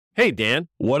Hey, Dan,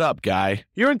 What up, guy?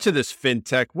 you're into this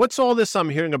fintech. What's all this I'm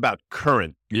hearing about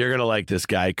Current? You're going to like this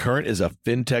guy. Current is a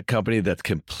fintech company that's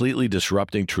completely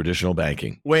disrupting traditional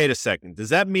banking. Wait a second. Does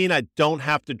that mean I don't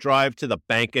have to drive to the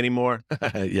bank anymore?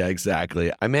 Yeah,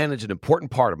 exactly. I manage an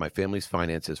important part of my family's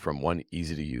finances from one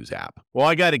easy-to-use app. Well,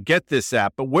 I got to get this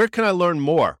app, but where can I learn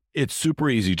more? It's super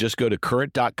easy. Just go to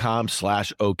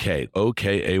current.com/OK,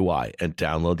 OKAY, and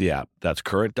download the app. That's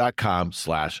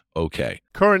current.com/OK.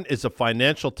 Current is a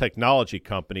financial technology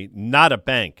company, not a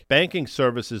bank. Banking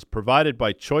services provided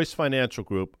by Choice Financial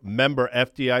Group, member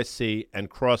FDIC, and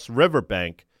Cross River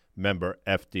Bank, member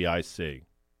FDIC.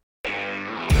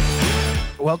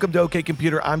 Welcome to OK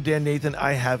Computer. I'm Dan Nathan.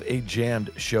 I have a jammed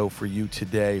show for you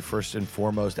today. First and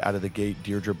foremost, out of the gate,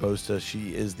 Deirdre Bosta.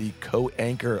 She is the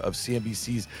co-anchor of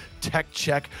CNBC's Tech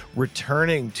Check,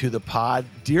 returning to the pod.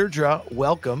 Deirdre,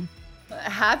 welcome.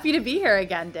 Happy to be here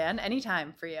again, Dan.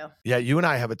 Anytime for you. Yeah, you and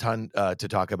I have a ton to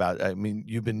talk about. I mean,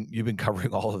 you've been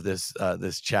covering all of this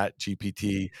Chat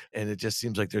GPT, and it just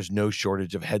seems like there's no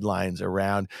shortage of headlines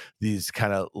around these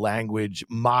kind of language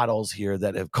models here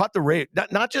that have caught the rate,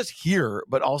 not just here,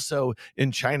 but also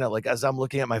in China. Like, as I'm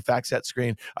looking at my FactSet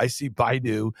screen, I see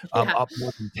Baidu up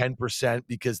more than 10%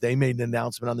 because they made an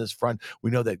announcement on this front. We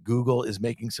know that Google is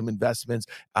making some investments.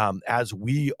 As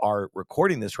we are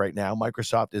recording this right now,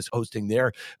 Microsoft is hosting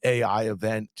their AI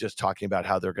event, just talking about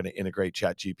how they're going to integrate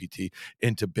ChatGPT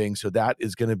into Bing. So that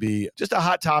is going to be just a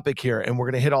hot topic here, and we're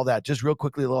going to hit all that. Just real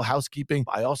quickly, a little housekeeping.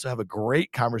 I also have a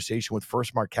great conversation with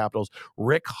FirstMark Capital's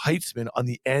Rick Heitzman on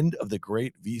the end of the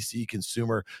great VC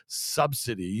consumer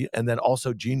subsidy. And then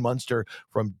also Gene Munster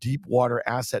from Deepwater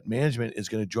Asset Management is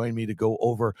going to join me to go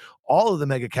over all of the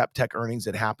mega cap tech earnings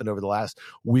that happened over the last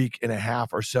week and a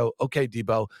half or so. Okay,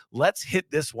 Debo, let's hit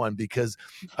this one because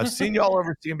I've seen you all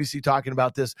over CNBC talking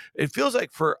about this. It feels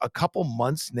like for a couple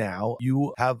months now,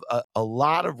 you have a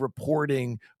lot of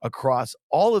reporting across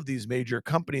all of these major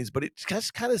companies, but it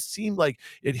just kind of seemed like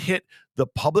it hit the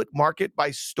public market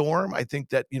by storm. I think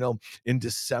that, in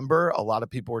December, a lot of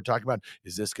people were talking about,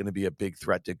 is this going to be a big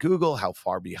threat to Google? How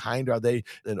far behind are they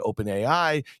in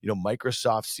OpenAI?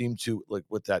 Microsoft seemed to, like,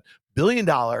 with that $1 billion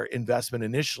investment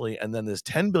initially, and then this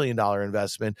 $10 billion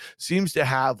investment, seems to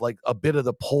have like a bit of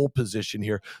the pole position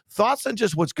here. Thoughts on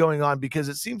just what's going on, because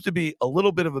it seems to be a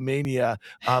little bit of a mania,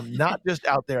 not just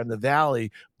out there in the Valley,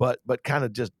 but kind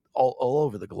of just all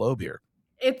over the globe here.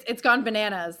 It's gone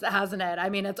bananas, hasn't it? I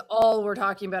mean, it's all we're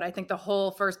talking about. I think the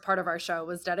whole first part of our show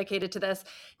was dedicated to this.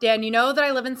 Dan, you know that I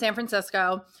live in San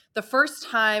Francisco. The first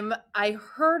time I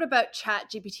heard about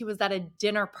ChatGPT was at a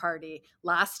dinner party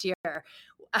last year.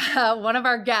 One of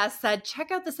our guests said,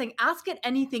 check out this thing, ask it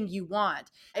anything you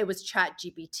want. It was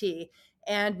ChatGPT.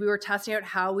 And we were testing out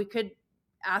how we could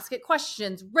ask it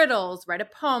questions, riddles, write a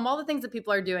poem, all the things that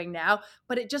people are doing now.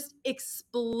 But it just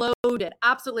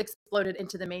absolutely exploded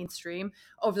into the mainstream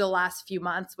over the last few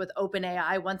months with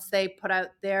OpenAI once they put out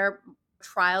their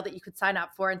trial that you could sign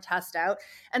up for and test out.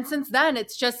 And since then,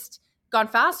 it's just gone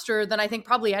faster than I think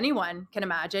probably anyone can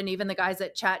imagine, even the guys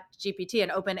at ChatGPT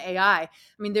and OpenAI. I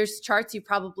mean, there's charts, you've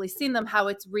probably seen them, how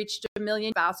it's reached 1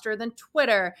 million faster than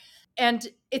Twitter. And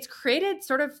it's created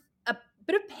sort of a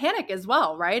bit of panic as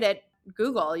well, right? At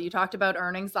Google, you talked about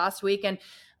earnings last week, and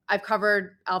I've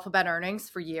covered Alphabet earnings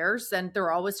for years, and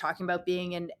they're always talking about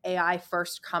being an AI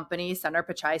first company. Sundar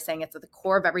Pichai saying it's at the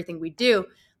core of everything we do.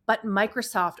 But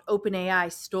Microsoft,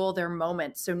 OpenAI stole their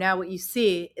moment. So now what you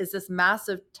see is this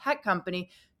massive tech company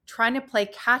trying to play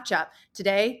catch up.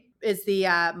 Today is the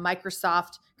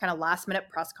Microsoft kind of last minute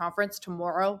press conference.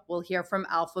 Tomorrow we'll hear from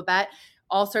Alphabet.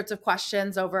 All sorts of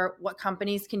questions over what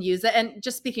companies can use it. And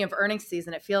just speaking of earnings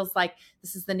season, it feels like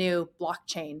this is the new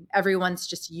blockchain. Everyone's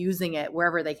just using it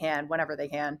wherever they can, whenever they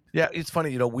can. Yeah, it's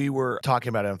funny. We were talking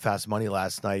about it on Fast Money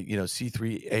last night.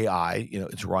 C3 AI,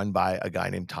 it's run by a guy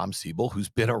named Tom Siebel, who's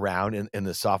been around in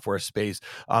the software space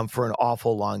for an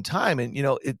awful long time. And,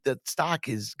 the stock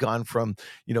has gone from,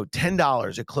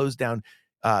 $10. It closed down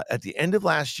at the end of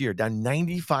last year, down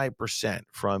 95%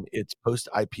 from its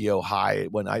post-IPO high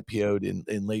when IPO'd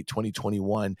in late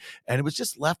 2021. And it was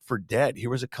just left for dead. Here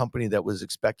was a company that was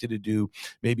expected to do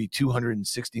maybe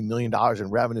 $260 million in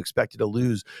revenue, expected to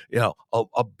lose,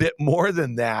 a bit more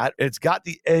than that. It's got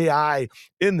the AI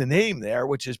in the name there,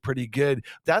 which is pretty good.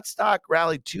 That stock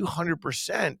rallied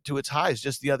 200% to its highs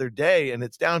just the other day, and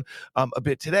it's down a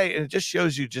bit today. And it just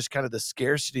shows you just kind of the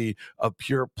scarcity of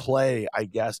pure play, I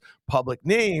guess, public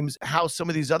names, how some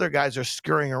of these other guys are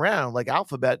scurrying around, like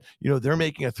Alphabet, they're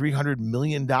making a $300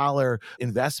 million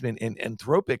investment in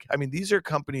Anthropic. I mean, these are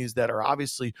companies that are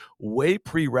obviously way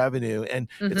pre-revenue. And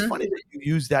it's Mhm. funny that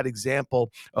you use that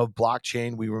example of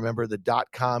blockchain. We remember the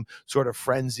dot-com sort of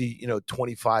frenzy,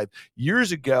 25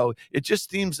 years ago. It just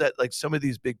seems that like some of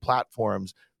these big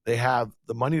platforms, they have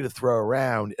the money to throw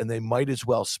around and they might as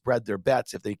well spread their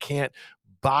bets if they can't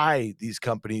buy these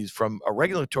companies from a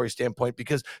regulatory standpoint.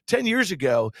 Because 10 years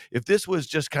ago, if this was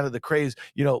just kind of the craze,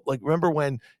 like remember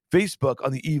when Facebook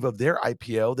on the eve of their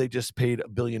IPO, they just paid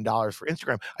 $1 billion for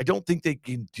Instagram. I don't think they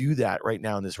can do that right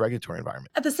now in this regulatory environment.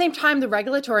 At the same time, the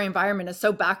regulatory environment is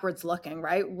so backwards looking,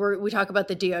 right? We talk about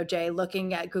the DOJ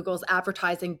looking at Google's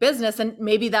advertising business, and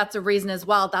maybe that's a reason as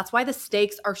well. That's why the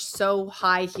stakes are so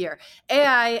high here.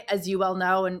 AI, as you well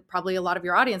know, and probably a lot of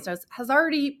your audience knows, has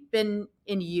already been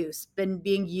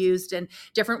being used in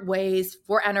different ways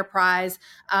for enterprise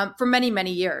for many,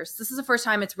 many years. This is the first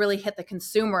time it's really hit the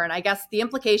consumer. And I guess the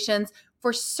implications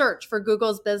for search, for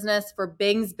Google's business, for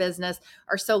Bing's business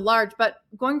are so large. But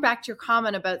going back to your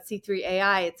comment about C3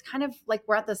 AI, it's kind of like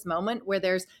we're at this moment where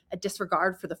there's a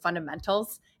disregard for the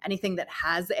fundamentals. Anything that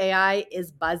has AI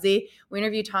is buzzy. We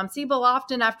interview Tom Siebel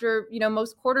often after,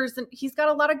 most quarters, and he's got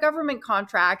a lot of government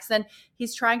contracts, and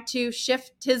he's trying to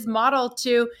shift his model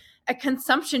to a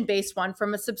consumption-based one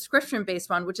from a subscription-based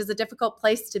one, which is a difficult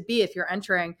place to be if you're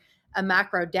entering a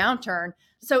macro downturn.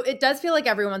 So it does feel like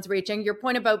everyone's reaching. Your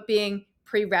point about being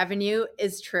pre-revenue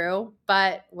is true,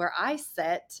 but where I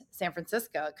sit, San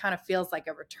Francisco, it kind of feels like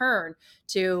a return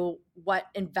to what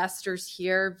investors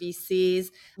here, VCs,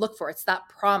 look for. It's that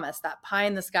promise, that pie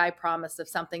in the sky promise of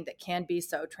something that can be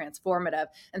so transformative.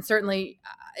 And certainly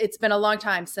it's been a long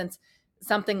time since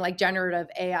something like generative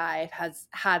AI has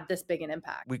had this big an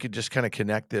impact. We could just kind of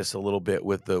connect this a little bit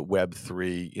with the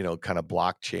Web3, kind of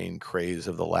blockchain craze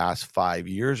of the last 5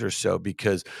 years or so,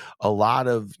 because a lot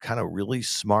of kind of really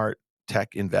smart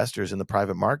tech investors in the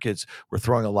private markets were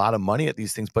throwing a lot of money at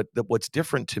these things. But what's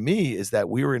different to me is that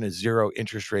we were in a zero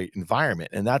interest rate environment,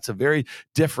 and that's a very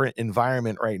different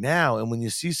environment right now. And when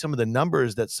you see some of the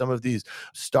numbers that some of these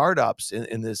startups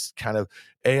in this kind of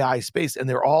AI space, and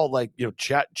they're all like,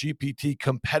 Chat GPT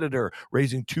competitor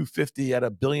raising 250 at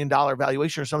 $1 billion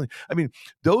valuation or something. I mean,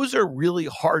 those are really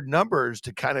hard numbers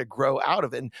to kind of grow out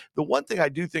of. And the one thing I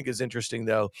do think is interesting,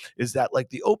 though, is that like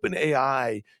the open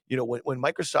AI, when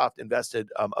Microsoft invested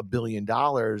 $1 billion,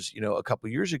 a couple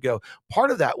of years ago, part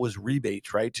of that was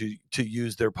rebates, right? To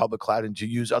use their public cloud and to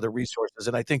use other resources.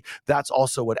 And I think that's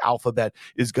also what Alphabet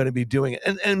is going to be doing.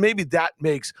 And maybe that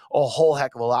makes a whole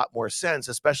heck of a lot more sense,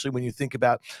 especially when you think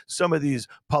about some of these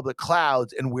public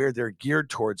clouds and where they're geared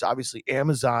towards. Obviously,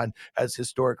 Amazon has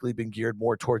historically been geared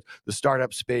more towards the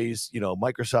startup space,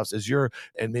 Microsoft's Azure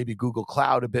and maybe Google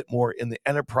Cloud a bit more in the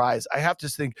enterprise. I have to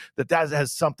think that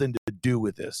has something to do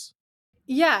with this.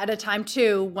 Yeah, at a time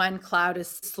too when cloud is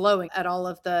slowing at all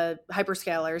of the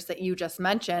hyperscalers that you just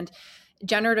mentioned,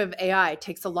 generative AI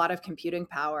takes a lot of computing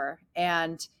power,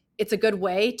 and it's a good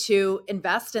way to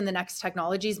invest in the next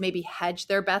technologies, maybe hedge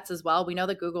their bets as well. We know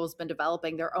that Google's been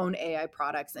developing their own AI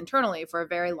products internally for a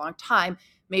very long time.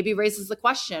 Maybe raises the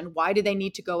question, why do they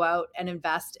need to go out and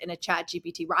invest in a Chat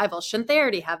GPT rival? Shouldn't they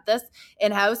already have this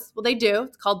in-house? Well, they do.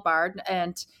 It's called Bard,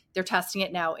 and they're testing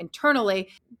it now internally.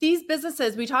 These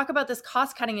businesses, we talk about this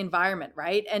cost-cutting environment,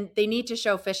 right? And they need to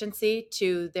show efficiency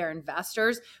to their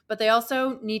investors, but they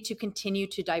also need to continue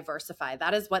to diversify.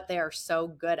 That is what they are so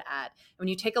good at. When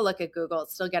you take a look at Google,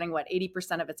 it's still getting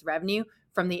 80% of its revenue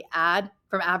from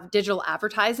digital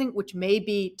advertising, which may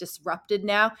be disrupted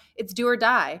now. It's do or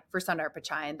die for Sundar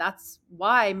Pichai. And that's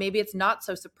why maybe it's not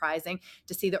so surprising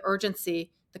to see the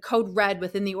urgency, the code red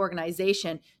within the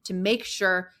organization to make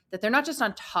sure that they're not just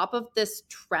on top of this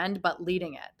trend, but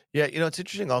leading it. Yeah, it's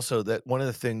interesting also that one of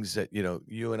the things that,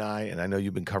 you and I know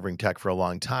you've been covering tech for a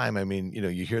long time. I mean,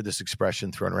 you hear this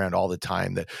expression thrown around all the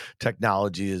time that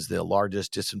technology is the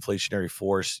largest disinflationary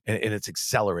force and it's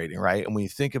accelerating, right? And when you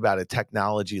think about a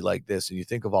technology like this and you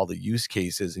think of all the use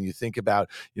cases and you think about,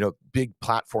 big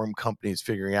platform companies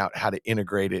figuring out how to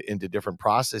integrate it into different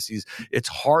processes, it's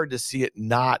hard to see it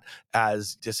not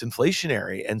as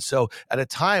disinflationary. And so at a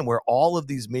time where all of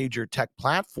these major tech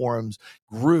platforms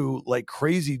grew like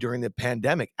crazy during the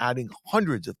pandemic, adding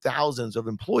hundreds of thousands of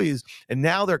employees, and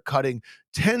now they're cutting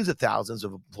tens of thousands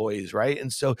of employees, right?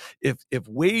 And so if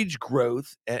wage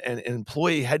growth and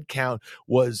employee headcount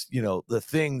was, the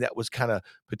thing that was kind of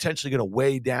potentially going to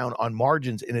weigh down on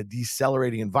margins in a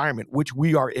decelerating environment, which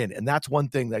we are in, and that's one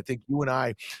thing that I think you and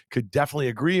I could definitely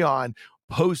agree on.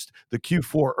 post the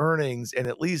Q4 earnings, and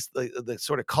at least the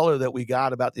sort of color that we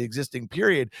got about the existing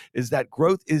period is that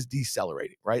growth is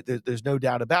decelerating, right? There's no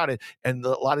doubt about it. And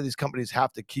a lot of these companies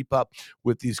have to keep up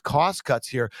with these cost cuts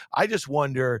here. I just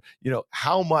wonder,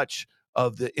 how much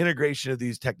of the integration of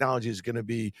these technologies is going to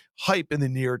be hype in the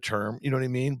near term, you know what I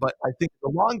mean? But I think the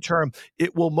long term,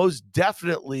 it will most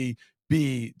definitely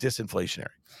be disinflationary.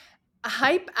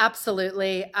 Hype,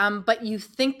 absolutely. But you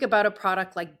think about a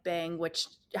product like Bing, which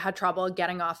had trouble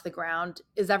getting off the ground.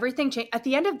 Is everything changed at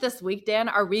the end of this week, Dan?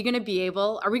 Are we going to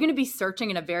be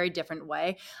searching in a very different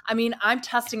way? I mean, I'm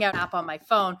testing out an app on my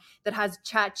phone that has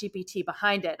ChatGPT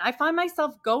behind it. I find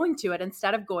myself going to it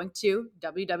instead of going to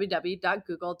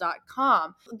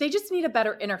www.google.com. They just need a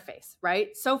better interface,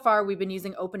 right? So far, we've been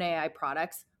using OpenAI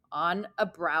products on a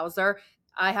browser.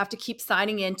 I have to keep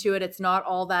signing into it. It's not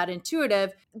all that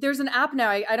intuitive. There's an app now.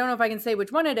 I don't know if I can say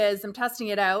which one it is. I'm testing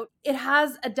it out. It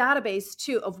has a database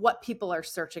too of what people are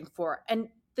searching for. And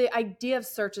the idea of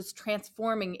search is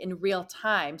transforming in real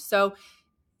time. So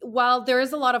while there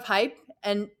is a lot of hype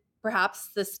and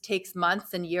perhaps this takes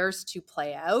months and years to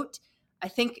play out, I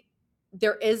think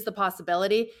there is the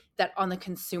possibility that on the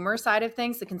consumer side of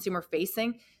things, the consumer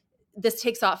facing, this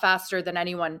takes off faster than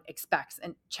anyone expects.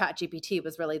 And ChatGPT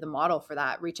was really the model for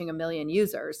that, reaching 1 million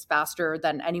users faster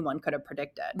than anyone could have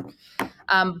predicted.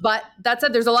 But that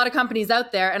said, there's a lot of companies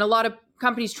out there and a lot of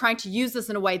companies trying to use this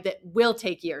in a way that will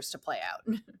take years to play out.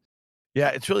 Yeah,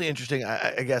 it's really interesting.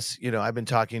 I guess, I've been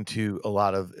talking to a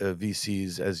lot of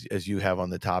VCs as you have on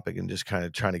the topic, and just kind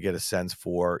of trying to get a sense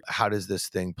for how does this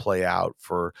thing play out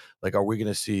for, like, are we going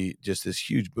to see just this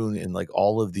huge boom in like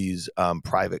all of these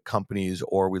private companies,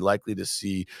 or are we likely to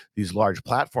see these large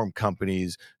platform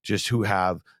companies just who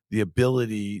have the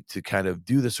ability to kind of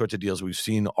do the sorts of deals we've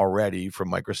seen already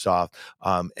from Microsoft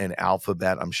and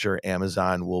Alphabet? I'm sure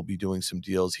Amazon will be doing some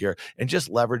deals here, and just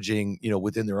leveraging,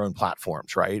 within their own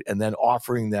platforms, right? And then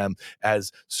offering them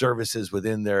as services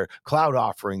within their cloud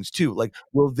offerings too. Like,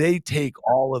 will they take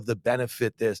all of the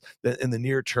benefit in the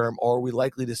near term, or are we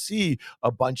likely to see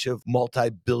a bunch of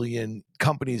multi-billion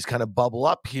companies kind of bubble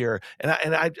up here? And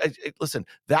I listen,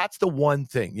 that's the one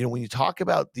thing, when you talk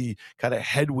about the kind of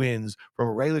headwinds from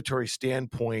a regulatory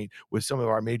standpoint with some of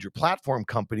our major platform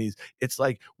companies, it's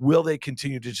like, will they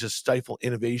continue to just stifle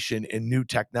innovation and new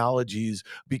technologies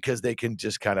because they can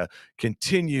just kind of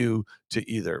continue to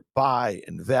either buy,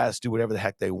 invest, do whatever the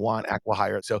heck they want,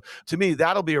 acqui-hire? So to me,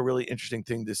 that'll be a really interesting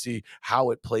thing to see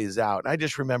how it plays out. And I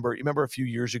just remember a few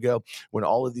years ago when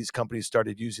all of these companies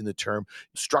started using the term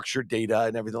structured data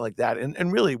and everything like that.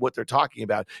 And really what they're talking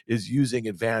about is using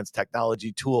advanced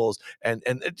technology tools, and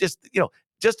it just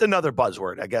another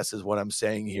buzzword, I guess, is what I'm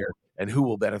saying here, and who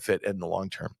will benefit in the long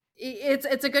term.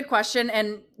 It's a good question.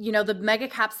 And, the mega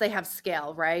caps, they have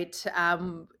scale, right?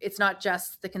 It's not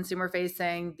just the consumer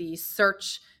facing, the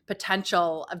search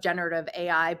potential of generative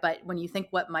AI, but when you think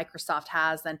what Microsoft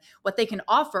has and what they can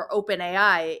offer,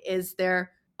 OpenAI is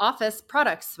their Office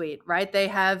product suite, right? They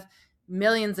have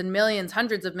millions and millions,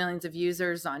 hundreds of millions of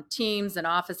users on Teams and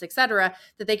Office, et cetera,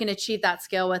 that they can achieve that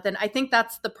scale with. And I think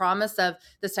that's the promise of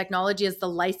this technology, is the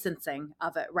licensing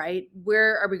of it, right?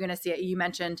 Where are we going to see it? You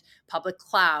mentioned public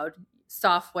cloud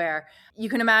software. You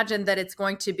can imagine that it's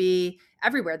going to be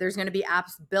everywhere. There's going to be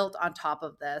apps built on top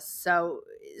of this. So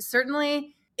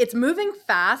certainly it's moving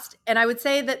fast. And I would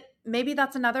say that maybe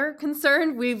that's another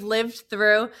concern. We've lived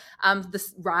through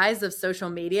this rise of social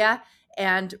media,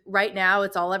 and right now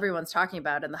it's all everyone's talking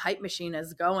about, and the hype machine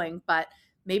is going. But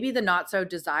maybe the not so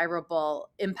desirable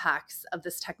impacts of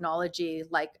this technology,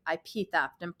 like IP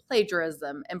theft and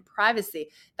plagiarism and privacy,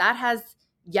 that has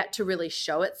yet to really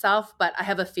show itself. But I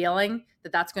have a feeling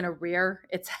that that's going to rear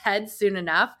its head soon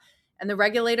enough, and the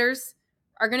regulators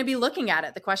are going to be looking at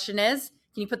it. The question is,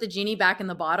 can you put the genie back in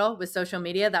the bottle with social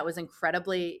media? That was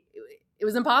it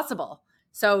was impossible.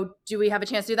 So do we have a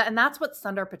chance to do that? And that's what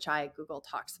Sundar Pichai at Google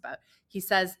talks about. He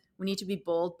says we need to be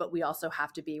bold, but we also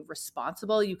have to be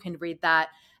responsible. You can read that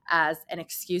as an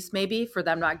excuse maybe for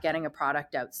them not getting a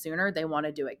product out sooner. They want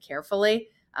to do it carefully,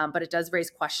 but it does raise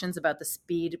questions about the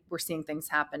speed we're seeing things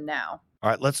happen now. All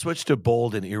right, let's switch to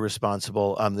bold and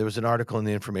irresponsible. There was an article in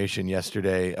the Information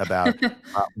yesterday about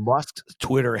Musk's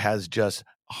Twitter has just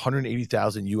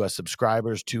 180,000 US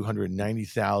subscribers,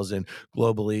 290,000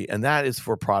 globally. And that is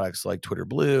for products like Twitter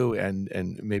Blue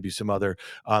and maybe some other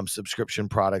subscription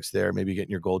products there, maybe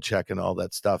getting your gold check and all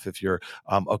that stuff if you're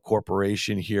a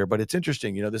corporation here. But it's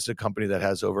interesting, this is a company that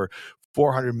has over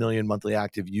 400 million monthly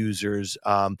active users.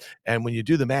 And when you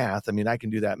do the math, I mean, I can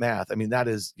do that math. I mean, that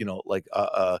is, like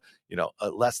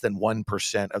less than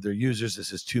 1% of their users.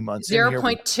 This is 2 months in here.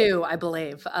 0.2, I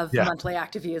believe, of monthly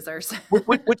active users.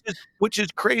 which is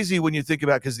crazy when you think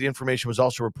about, because the information was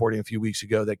also reporting a few weeks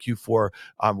ago that Q4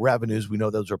 revenues, we know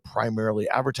those are primarily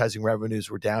advertising revenues,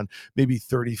 were down maybe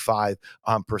 35%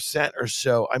 or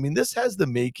so. I mean, this has the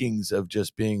makings of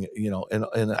just being,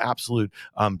 an absolute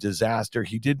disaster.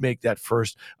 He did make that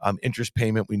first interest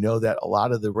payment. We know that a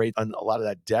lot of the rate on a lot of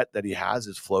that debt that he has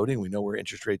is floating. We know where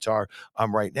interest rates are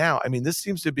right now. I mean, this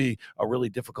seems to be a really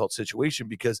difficult situation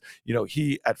because,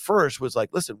 he at first was like,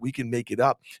 listen, we can make it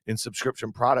up in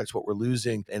subscription products, what we're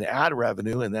losing in ad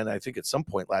revenue. And then I think at some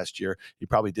point last year, he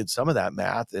probably did some of that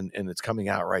math and it's coming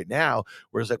out right now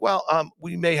where it's like, well,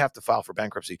 we may have to file for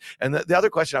bankruptcy. And the other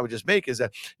question I would just make is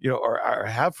that, or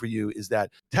have for you is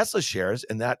that Tesla shares,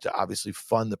 and that to obviously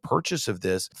fund the purchase of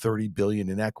this 30 billion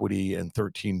in equity and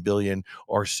 13 billion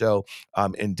or so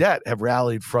in debt, have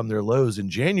rallied from their lows in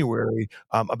January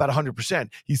about 100%.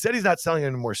 He said he's not selling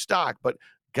any more stock, but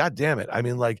God damn it. I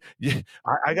mean, like,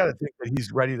 I got to think that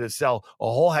he's ready to sell a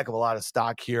whole heck of a lot of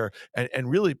stock here and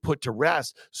really put to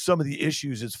rest some of the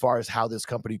issues as far as how this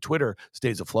company, Twitter,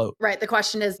 stays afloat. Right. The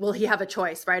question is, will he have a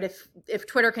choice, right? If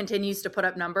Twitter continues to put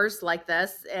up numbers like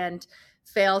this and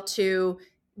fail to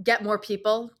get more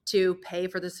people to pay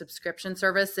for the subscription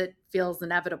service, it feels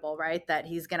inevitable, right, that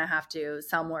he's going to have to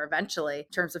sell more eventually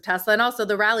in terms of Tesla. And also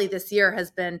the rally this year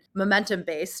has been momentum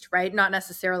based, right? Not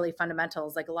necessarily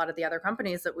fundamentals like a lot of the other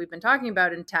companies that we've been talking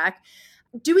about in tech.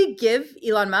 Do we give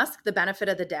Elon Musk the benefit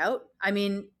of the doubt? I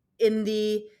mean, in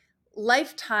the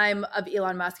lifetime of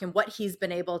Elon Musk and what he's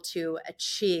been able to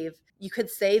achieve, you could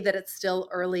say that it's still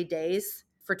early days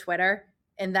for Twitter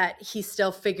and that he's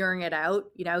still figuring it out.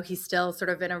 He's still sort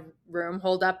of in a room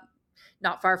holed up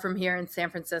not far from here in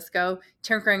San Francisco,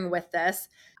 tinkering with this.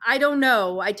 I don't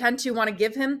know. I tend to want to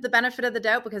give him the benefit of the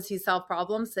doubt because he's solved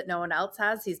problems that no one else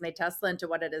has. He's made Tesla into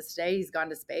what it is today. He's gone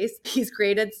to space. He's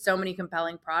created so many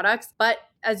compelling products. But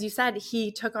as you said,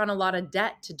 he took on a lot of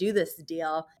debt to do this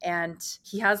deal, and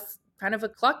he has kind of a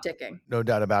clock ticking. No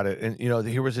doubt about it. And,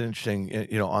 here was an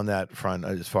interesting, on that front,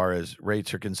 as far as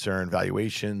rates are concerned,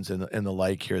 valuations and the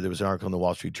like here. There was an article in the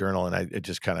Wall Street Journal, and it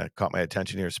just kind of caught my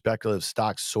attention here. Speculative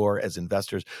stocks soar as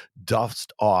investors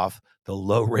dust off the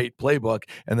low rate playbook.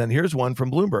 And then here's one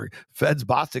from Bloomberg. Fed's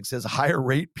Bostic says higher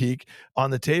rate peak on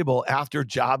the table after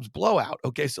jobs blowout.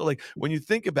 Okay, so like when you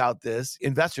think about this,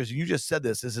 investors, you just said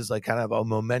this is like kind of a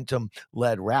momentum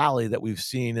led rally that we've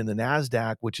seen in the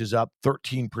NASDAQ, which is up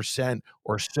 13%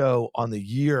 or so on the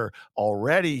year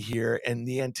already here. And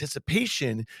the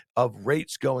anticipation of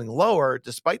rates going lower,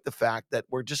 despite the fact that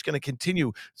we're just going to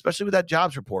continue, especially with that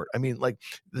jobs report. I mean, like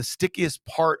the stickiest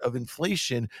part of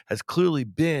inflation has clearly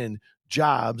been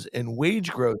jobs and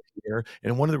wage growth here.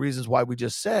 And one of the reasons why we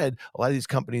just said a lot of these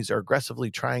companies are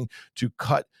aggressively trying to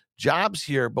cut jobs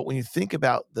here. But when you think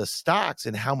about the stocks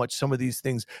and how much some of these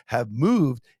things have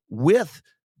moved with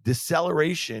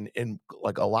deceleration in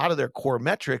like a lot of their core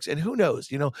metrics, and who knows,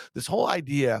 this whole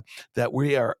idea that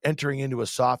we are entering into a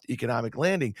soft economic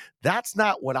landing, that's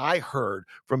not what I heard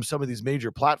from some of these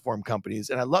major platform companies.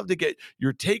 And I'd love to get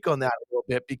your take on that a little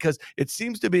bit, because it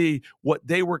seems to be what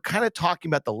they were kind of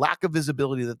talking about, the lack of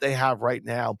visibility that they have right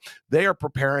now. They are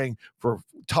preparing for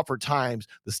tougher times.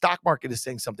 The stock market is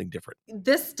saying something different.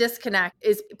 This disconnect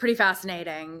is pretty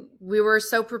fascinating. We were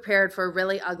so prepared for a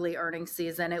really ugly earnings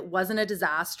season. It wasn't a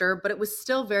disaster, but it was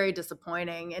still very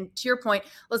disappointing. And to your point,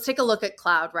 let's take a look at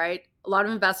cloud, right? A lot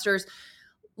of investors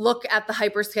look at the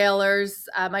hyperscalers,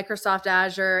 Microsoft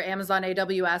Azure, Amazon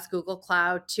AWS, Google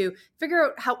Cloud, to figure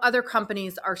out how other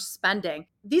companies are spending.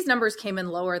 These numbers came in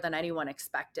lower than anyone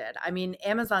expected. I mean,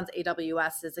 Amazon's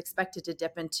AWS is expected to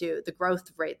dip into, the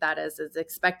growth rate that is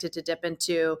expected to dip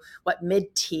into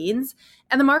mid-teens.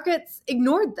 And the markets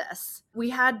ignored this.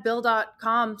 We had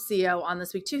Bill.com CEO on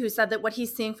this week too, who said that what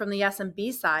he's seeing from the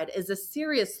SMB side is a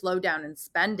serious slowdown in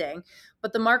spending,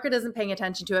 but the market isn't paying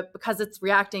attention to it because it's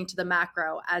reacting to the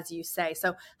macro, as you say.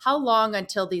 So how long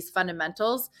until these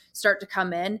fundamentals start to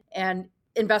come in and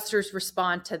investors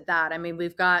respond to that? I mean,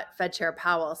 we've got Fed Chair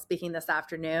Powell speaking this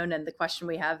afternoon, and the question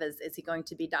we have is he going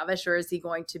to be dovish or is he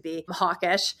going to be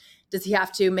hawkish? Does he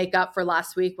have to make up for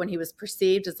last week when he was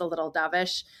perceived as a little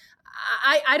dovish?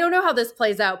 I don't know how this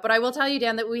plays out, but I will tell you,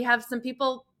 Dan, that we have some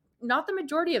people, not the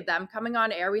majority of them, coming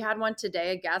on air. We had one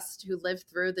today, a guest who lived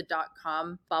through the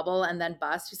 .com bubble and then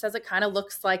bust, who says it kind of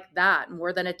looks like that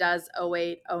more than it does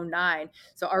 08, 09.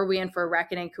 So are we in for a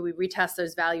reckoning? Could we retest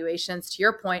those valuations? To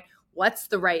your point, what's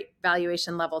the right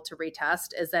valuation level to retest?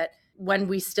 Is it when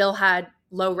we still had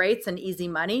low rates and easy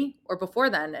money, or before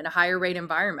then in a higher rate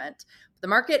environment? The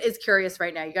market is curious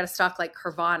right now. You got a stock like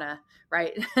Carvana,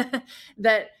 right?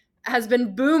 that has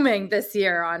been booming this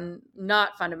year on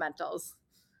not fundamentals.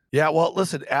 Yeah, well,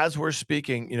 listen, as we're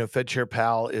speaking, Fed Chair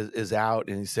Powell is out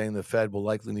and he's saying the Fed will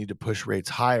likely need to push rates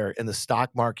higher and the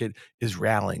stock market is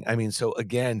rallying. I mean, so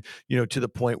again, to the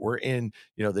point we're in,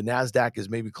 the NASDAQ is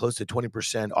maybe close to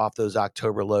 20% off those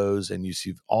October lows. And you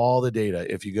see all the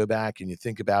data. If you go back and you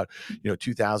think about,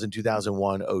 2000,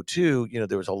 2001, 02,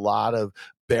 there was a lot of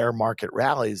bear market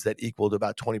rallies that equaled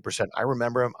about 20%. I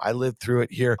remember them. I lived through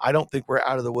it here. I don't think we're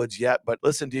out of the woods yet, but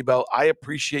listen, Debo, I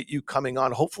appreciate you coming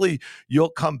on. Hopefully you'll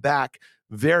come back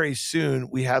very soon.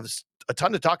 We have a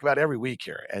ton to talk about every week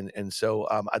here. And so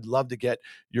I'd love to get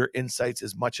your insights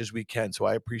as much as we can. So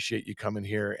I appreciate you coming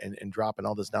here and dropping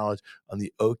all this knowledge on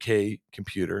the OK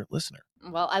Computer listener.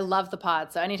 Well, I love the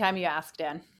pod. So anytime you ask,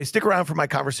 Dan. Hey, stick around for my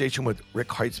conversation with Rick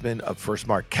Heitzmann of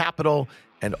Firstmark Capital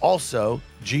and also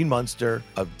Gene Munster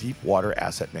of Deepwater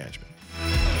Asset Management.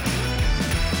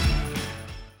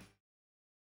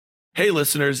 Hey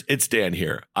listeners, it's Dan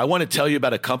here. I want to tell you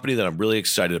about a company that I'm really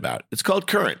excited about. It's called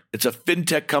Current. It's a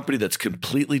fintech company that's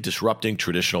completely disrupting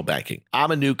traditional banking.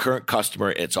 I'm a new Current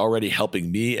customer. It's already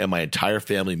helping me and my entire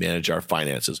family manage our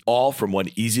finances, all from one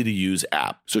easy-to-use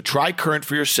app. So try Current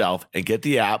for yourself and get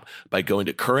the app by going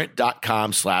to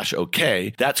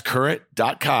current.com/OK. That's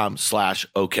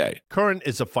current.com/OK. Current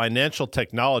is a financial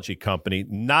technology company,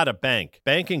 not a bank.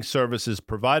 Banking services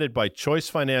provided by Choice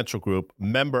Financial Group,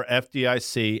 member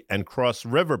FDIC, and Cross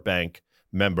River Bank,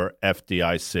 member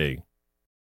FDIC.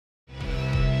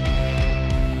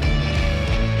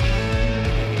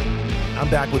 I'm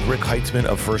back with Rick Heitzmann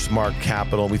of Firstmark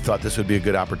Capital. We thought this would be a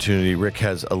good opportunity. Rick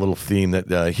has a little theme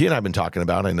that he and I have been talking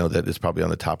about. I know that is probably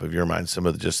on the top of your mind, some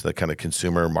of the kind of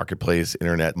consumer marketplace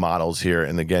internet models here.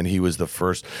 And again, he was the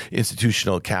first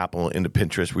institutional capital into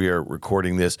Pinterest. We are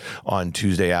recording this on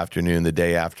Tuesday afternoon, the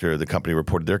day after the company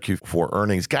reported their Q4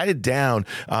 earnings, guided down,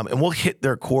 and we'll hit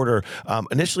their quarter.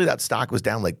 Initially, that stock was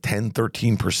down like 10,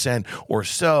 13% or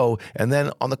so. And then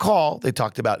on the call, they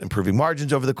talked about improving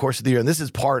margins over the course of the year. And this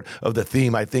is part of the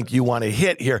theme I think you want to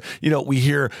hit here. We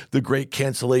hear the great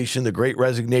cancellation, the great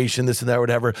resignation, this and that,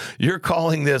 whatever. You're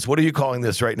calling this, what are you calling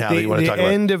this right now that you want to talk about?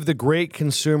 The end of the great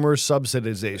consumer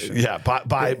subsidization. Yeah,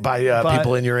 by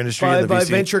people in your industry. By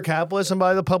venture capitalists and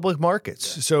by the public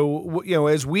markets. So,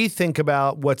 as we think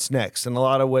about what's next, and a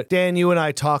lot of what Dan, you and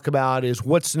I talk about is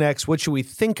what's next, what should we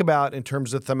think about in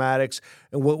terms of thematics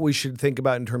and what we should think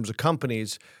about in terms of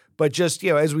companies. But just,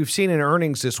 as we've seen in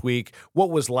earnings this week, what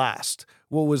was last?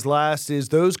 What was last is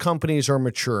those companies are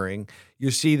maturing.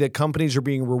 You see that companies are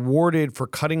being rewarded for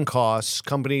cutting costs.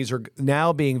 Companies are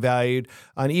now being valued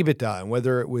on EBITDA. And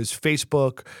whether it was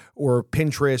Facebook or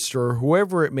Pinterest or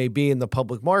whoever it may be in the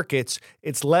public markets,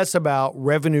 it's less about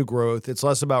revenue growth. It's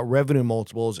less about revenue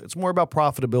multiples. It's more about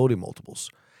profitability multiples.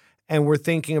 And we're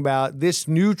thinking about this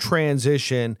new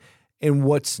transition and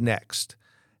what's next.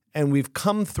 And we've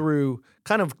come through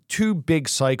kind of two big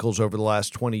cycles over the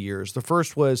last 20 years. The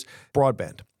first was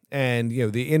broadband, and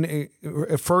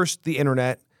first the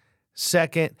internet.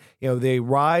 Second, the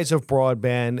rise of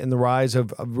broadband and the rise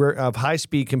of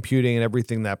high-speed computing and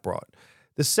everything that brought.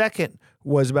 The second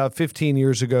was about 15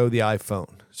 years ago, the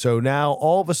iPhone. So now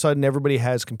all of a sudden everybody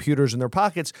has computers in their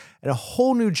pockets, and a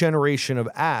whole new generation of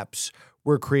apps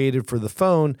were created for the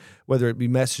phone, whether it be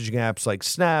messaging apps like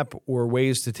Snap or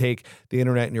ways to take the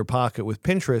internet in your pocket with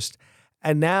Pinterest.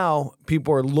 And now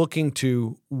people are looking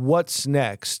to what's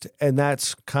next. And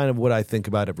that's kind of what I think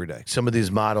about every day. Some of these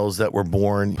models that were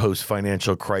born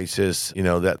post-financial crisis,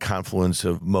 that confluence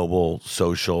of mobile,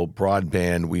 social,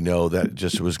 broadband, we know that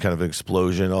just was kind of an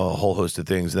explosion, a whole host of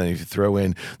things. And then if you throw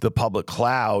in the public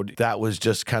cloud, that was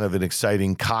just kind of an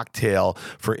exciting cocktail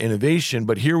for innovation.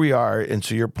 But here we are. And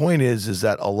so your point is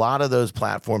that a lot of those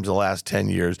platforms the last 10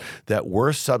 years that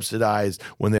were subsidized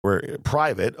when they were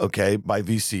private, by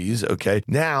VCs,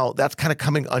 now that's kind of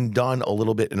coming undone a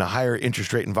little bit in a higher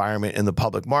interest rate environment in the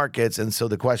public markets. And so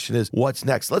the question is, what's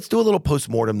next? Let's do a little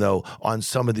postmortem, though, on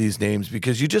some of these names,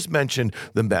 because you just mentioned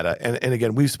the Meta. And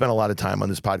again, we've spent a lot of time on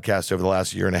this podcast over the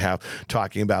last year and a half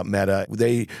talking about Meta.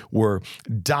 They were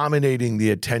dominating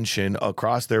the attention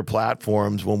across their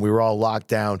platforms when we were all locked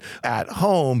down at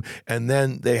home. And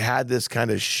then they had this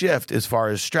kind of shift as far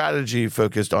as strategy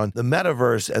focused on the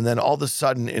metaverse. And then all of a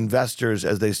sudden, investors,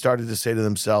 as they started to say to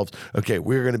themselves, okay,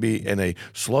 we're going to be in a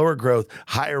slower growth,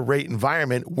 higher rate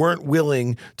environment weren't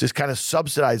willing to kind of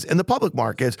subsidize in the public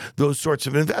markets those sorts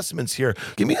of investments here.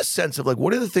 Give me a sense of like,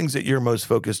 what are the things that you're most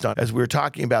focused on? As we were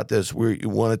talking about this, we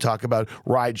want to talk about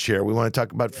rideshare. We want to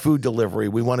talk about food delivery.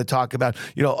 We want to talk about,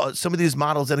 some of these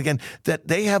models that, again, that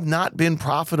they have not been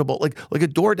profitable, like a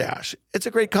DoorDash. It's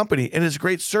a great company and it's a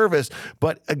great service.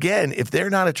 But again, if they're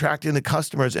not attracting the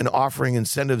customers and offering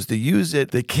incentives to use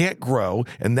it, they can't grow.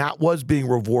 And that was being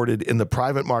rewarded in the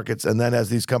private markets. And then as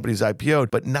these companies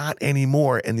IPO'd, but not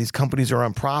anymore. And these companies are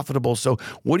unprofitable. So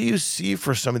what do you see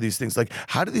for some of these things? Like,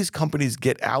 how do these companies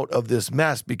get out of this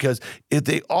mess? Because if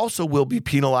they also will be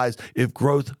penalized if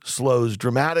growth slows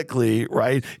dramatically,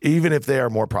 right? Even if they are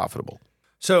more profitable.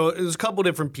 So there's a couple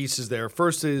different pieces there.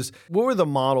 First is, what were the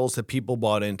models that people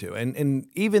bought into? And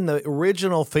even the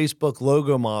original Facebook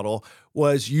logo model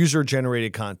was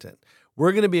user-generated content.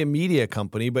 We're going to be a media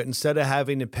company, but instead of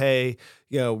having to pay,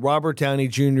 Robert Downey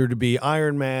Jr. to be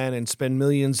Iron Man and spend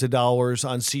millions of dollars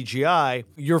on CGI,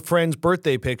 your friend's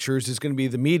birthday pictures is going to be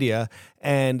the media,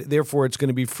 and therefore it's going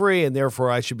to be free, and therefore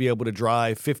I should be able to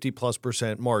drive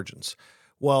 50+% margins.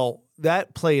 Well,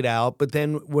 that played out, but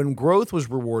then when growth was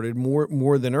rewarded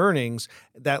more than earnings,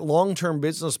 that long-term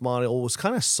business model was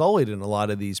kind of sullied in a lot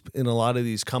of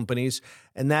these companies,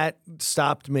 and that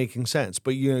stopped making sense.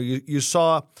 But you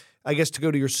saw, I guess, to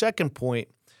go to your second point,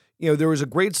 there was a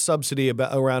great subsidy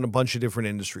around a bunch of different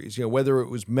industries. Whether it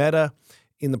was Meta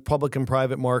in the public and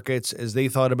private markets as they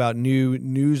thought about new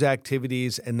news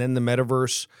activities, and then the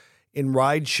metaverse in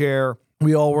rideshare.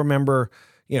 We all remember,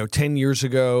 10 years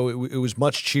ago, it was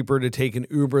much cheaper to take an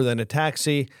Uber than a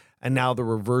taxi, and now the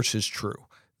reverse is true.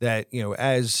 That,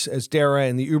 as Dara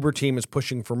and the Uber team is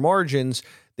pushing for margins,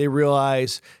 they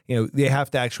realize, they have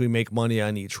to actually make money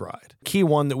on each ride. Key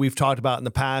one that we've talked about in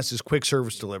the past is quick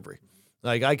service delivery.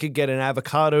 Like, I could get an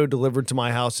avocado delivered to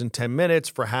my house in 10 minutes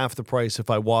for half the price if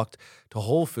I walked to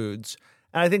Whole Foods.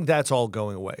 And I think that's all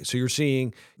going away. So you're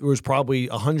seeing there was probably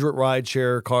 100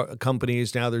 rideshare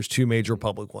companies. Now there's 2 major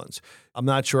public ones. I'm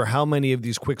not sure how many of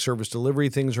these quick service delivery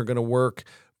things are going to work,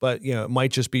 but it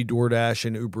might just be DoorDash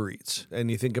and Uber Eats.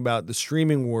 And you think about the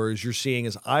streaming wars you're seeing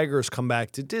as Iger's come back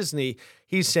to Disney.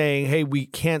 He's saying, hey, we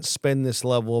can't spend this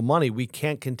level of money. We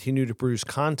can't continue to produce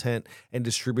content and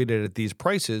distribute it at these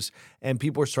prices. And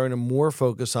people are starting to more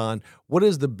focus on what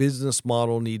does the business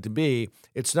model need to be.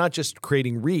 It's not just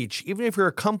creating reach. Even if you're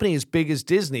a company as big as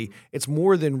Disney, it's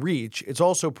more than reach. It's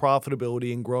also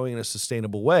profitability and growing in a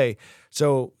sustainable way.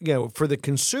 So, for the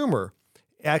consumer,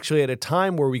 actually at a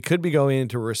time where we could be going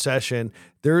into a recession,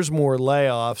 there's more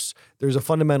layoffs. There's a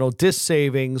fundamental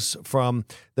savings from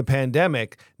the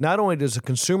pandemic. Not only does the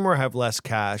consumer have less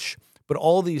cash, but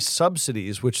all these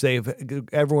subsidies, which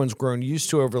everyone's grown used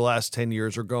to over the last 10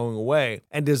 years, are going away.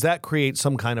 And does that create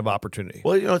some kind of opportunity?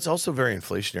 Well, it's also very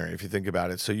inflationary if you think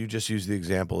about it. So you just used the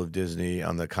example of Disney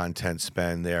on the content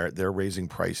spend. They're raising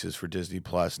prices for Disney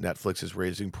Plus. Netflix is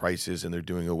raising prices, and they're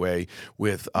doing away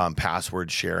with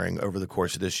password sharing over the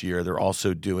course of this year. They're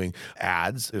also doing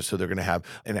ads. So they're going to have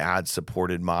an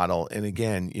ad-supported model. And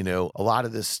again, a lot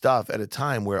of this stuff at a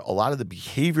time where a lot of the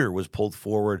behavior was pulled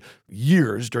forward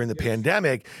years during the pandemic.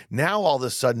 Now, all of a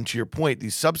sudden, to your point,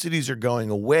 these subsidies are going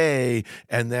away,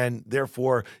 and then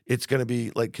therefore it's going to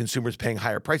be like consumers paying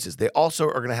higher prices. They also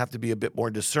are going to have to be a bit more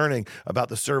discerning about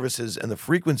the services and the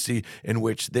frequency in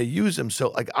which they use them. So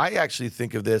like, I actually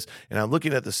think of this, and I'm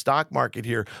looking at the stock market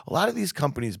here. A lot of these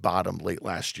companies bottomed late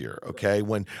last year, okay?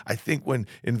 When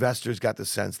investors got the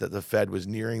sense that the Fed was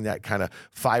nearing that kind of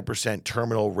 5%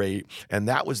 terminal rate, and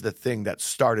that was the thing that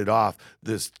started off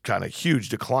this kind of huge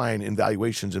decline in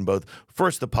valuations in both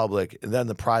first the public and then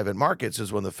the private markets,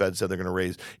 is when the Fed said they're going to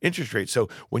raise interest rates. So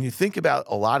when you think about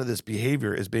a lot of this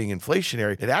behavior as being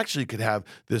inflationary, it actually could have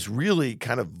this really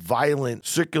kind of violent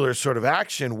circular sort of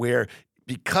action where,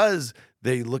 because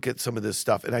they look at some of this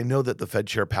stuff, and I know that the Fed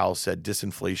Chair Powell said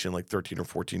disinflation like 13 or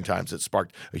 14 times. It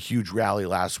sparked a huge rally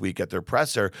last week at their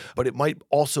presser, but it might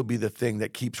also be the thing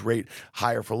that keeps rate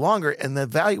higher for longer. And the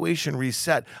valuation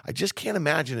reset, I just can't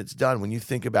imagine it's done when you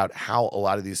think about how a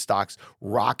lot of these stocks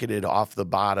rocketed off the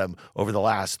bottom over the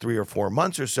last 3 or 4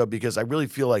 months or so, because I really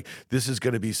feel like this is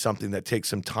going to be something that takes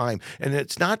some time. And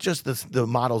it's not just the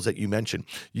models that you mentioned.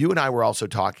 You and I were also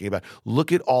talking about,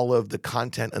 look at all of the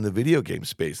content in the video game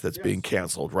space that's being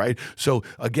canceled, right? So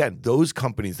again, those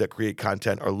companies that create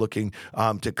content are looking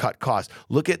to cut costs.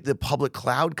 Look at the public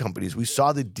cloud companies. We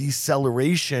saw the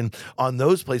deceleration on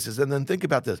those places. And then think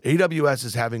about this. AWS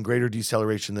is having greater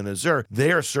deceleration than Azure.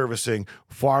 They are servicing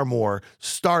far more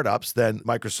startups than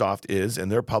Microsoft is in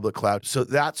their public cloud. So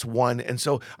that's one. And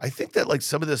so I think that like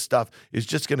some of this stuff is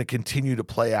just going to continue to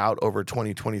play out over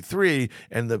 2023.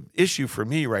 And the issue for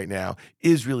me right now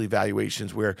is really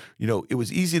valuations where, it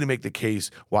was easy to make the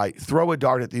case why throw a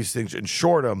dart at these things and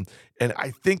short them. And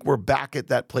I think we're back at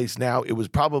that place now. It was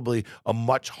probably a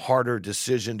much harder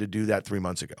decision to do that 3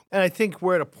 months ago. And I think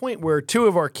we're at a point where two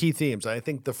of our key themes, I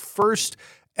think the first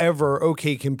ever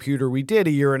OK Computer we did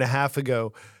a year and a half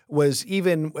ago was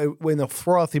even in the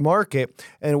frothy market,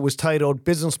 and it was titled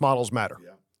Business Models Matter.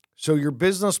 Yeah. So your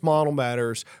business model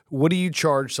matters. What do you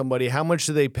charge somebody? How much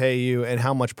do they pay you? And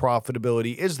how much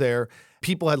profitability is there?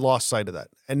 People had lost sight of that.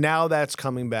 And now that's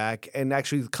coming back. And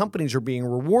actually the companies are being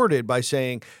rewarded by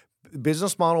saying,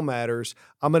 business model matters.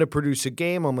 I'm going to produce a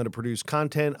game. I'm going to produce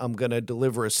content. I'm going to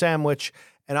deliver a sandwich.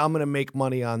 And I'm going to make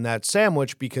money on that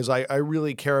sandwich because I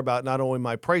really care about not only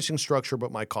my pricing structure,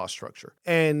 but my cost structure.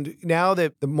 And now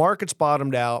that the market's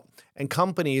bottomed out and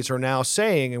companies are now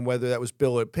saying, and whether that was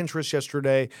Bill at Pinterest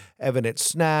yesterday, Evan at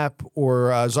Snap,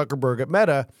 or Zuckerberg at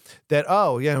Meta,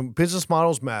 that, business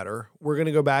models matter. We're going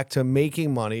to go back to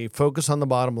making money, focus on the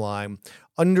bottom line,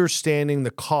 understanding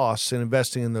the costs and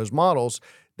investing in those models.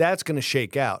 That's going to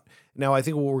shake out. Now, I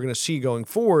think what we're going to see going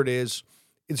forward is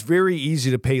it's very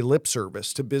easy to pay lip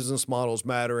service to business models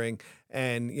mattering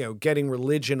and getting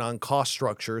religion on cost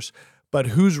structures. But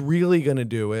who's really going to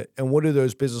do it, and what do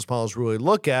those business models really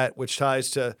look at, which ties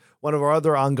to one of our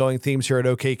other ongoing themes here at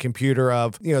OK Computer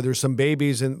of, there's some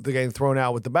babies and they're getting thrown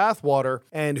out with the bathwater,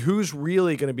 and who's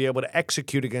really going to be able to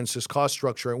execute against this cost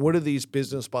structure, and what do these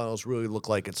business models really look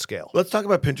like at scale? Let's talk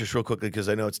about Pinterest real quickly because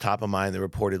I know it's top of mind. They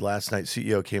reported last night,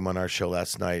 CEO came on our show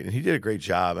last night, and he did a great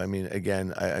job. I mean,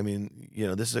 again,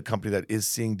 this is a company that is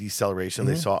seeing deceleration.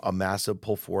 Mm-hmm. They saw a massive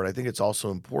pull forward. I think it's also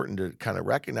important to kind of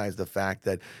recognize the fact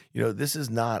that, this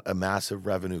is not a massive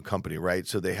revenue company, right?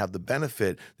 So they have the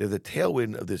benefit, they have the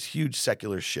tailwind of this huge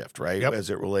secular shift, right? Yep.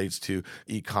 As it relates to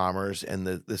e-commerce and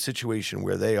the situation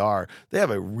where they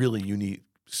have a really unique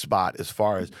spot as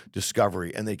far as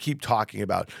discovery. And they keep talking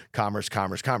about commerce.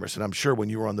 And I'm sure when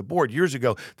you were on the board years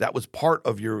ago, that was part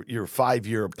of your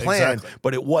 5-year plan, exactly.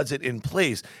 But it wasn't in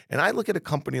place. And I look at a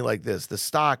company like this, the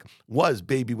stock was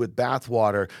baby with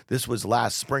bathwater. This was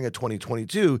last spring of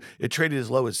 2022. It traded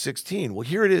as low as 16. Well,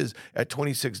 here it is at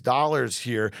 $26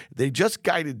 here. They just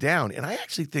guided down. And I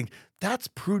actually think that's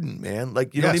prudent, man.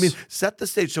 Like, you know what I mean? Set the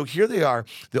stage. So here they are.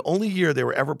 The only year they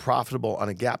were ever profitable on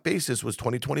a GAAP basis was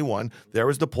 2021. There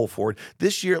was the pull forward.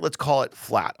 This year, let's call it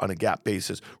flat on a GAAP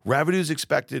basis. Revenue's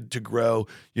expected to grow,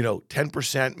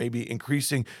 10%, maybe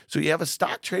increasing. So you have a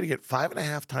stock trading at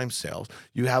 5.5 times sales.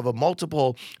 You have a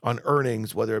multiple on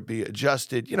earnings, whether it be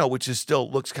adjusted, which is still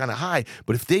looks kind of high.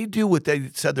 But if they do what they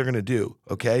said they're going to do,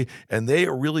 okay, and they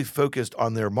are really focused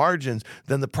on their margins,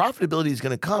 then the profitability is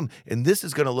going to come, and this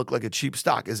is going to look like a cheap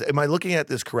stock. Am I looking at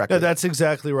this correctly? No, that's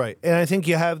exactly right. And I think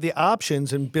you have the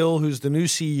options, and Bill, who's the new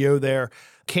CEO there,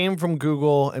 came from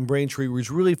Google and Braintree,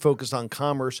 was really focused on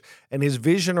commerce, and his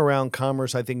vision around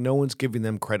commerce, I think no one's giving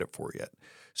them credit for yet.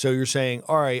 So you're saying,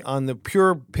 all right, on the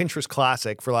pure Pinterest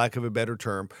classic, for lack of a better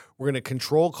term, we're going to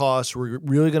control costs. We're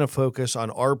really going to focus on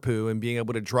ARPU and being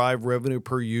able to drive revenue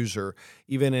per user,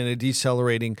 even in a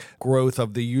decelerating growth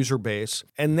of the user base.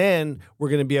 And then we're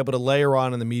going to be able to layer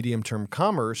on in the medium-term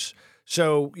commerce.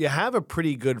 So you have a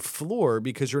pretty good floor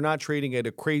because you're not trading at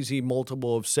a crazy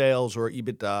multiple of sales or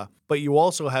EBITDA, but you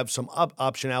also have some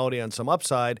optionality on some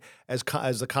upside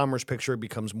as the commerce picture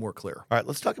becomes more clear. All right,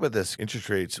 let's talk about this. Interest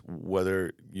rates,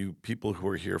 whether you people who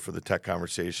are here for the tech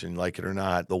conversation like it or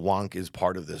not, the wonk is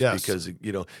part of this because,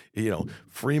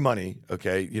 free money,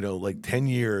 okay, like 10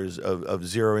 years of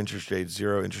zero interest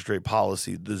rate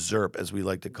policy, the ZIRP, as we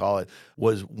like to call it,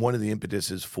 was one of the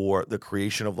impetuses for the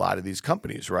creation of a lot of these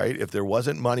companies, right? If there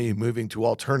wasn't money moving to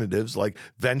alternatives like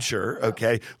venture,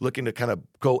 okay, looking to kind of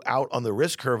go out on the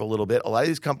risk curve a little bit, a lot of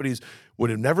these companies would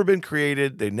have never been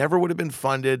created. They never would have been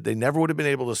funded. They never would have been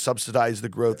able to subsidize the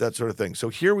growth, that sort of thing. So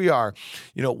here we are.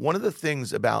 One of the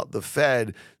things about the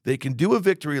Fed, they can do a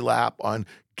victory lap on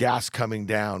gas coming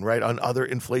down, right, on other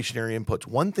inflationary inputs.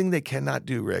 One thing they cannot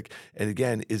do, Rick, and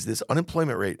again, is this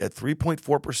unemployment rate at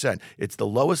 3.4%. It's the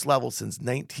lowest level since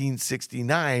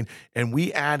 1969, and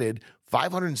we added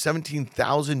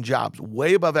 517,000 jobs,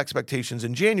 way above expectations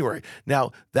in January.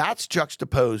 Now, that's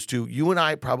juxtaposed to you and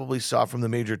I probably saw from the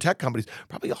major tech companies,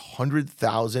 probably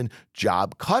 100,000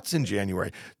 job cuts in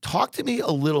January. Talk to me a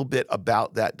little bit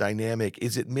about that dynamic.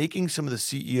 Is it making some of the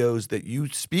CEOs that you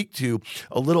speak to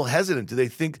a little hesitant? Do they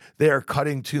think they are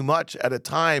cutting too much at a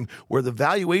time where the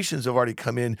valuations have already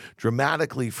come in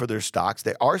dramatically for their stocks?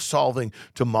 They are solving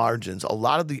to margins. A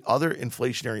lot of the other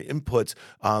inflationary inputs,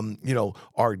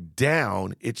 are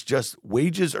down. It's just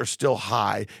wages are still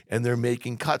high and they're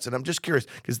making cuts. And I'm just curious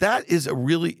because that is a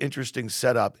really interesting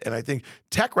setup. And I think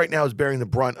tech right now is bearing the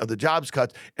brunt of the jobs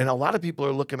cuts. And a lot of people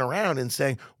are looking around and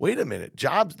saying, wait a minute,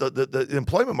 jobs, the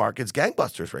employment market's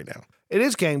gangbusters right now. It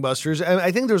is gangbusters, and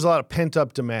I think there's a lot of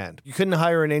pent-up demand. You couldn't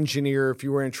hire an engineer if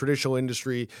you were in traditional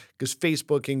industry because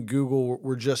Facebook and Google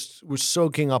were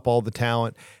soaking up all the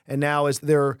talent. And now as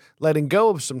they're letting go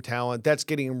of some talent, that's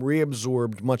getting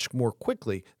reabsorbed much more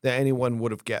quickly than anyone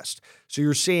would have guessed. So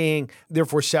you're seeing,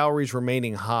 therefore, salaries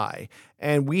remaining high.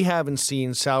 And we haven't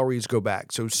seen salaries go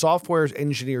back. So software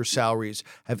engineer salaries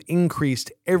have increased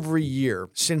every year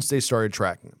since they started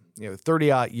tracking them.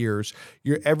 30-odd years,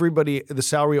 the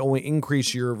salary only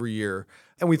increased year over year.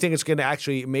 And we think it's going to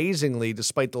actually, amazingly,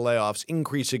 despite the layoffs,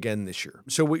 increase again this year.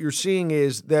 So what you're seeing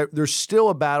is that there's still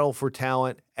a battle for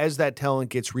talent as that talent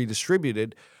gets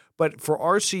redistributed. But for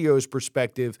our CEO's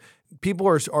perspective, people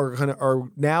are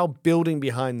now building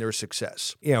behind their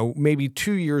success. Maybe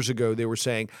 2 years ago, they were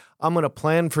saying, I'm going to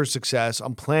plan for success.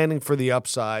 I'm planning for the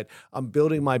upside. I'm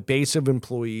building my base of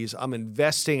employees. I'm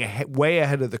investing way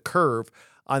ahead of the curve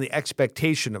on the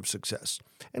expectation of success.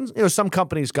 And some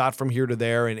companies got from here to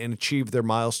there and achieved their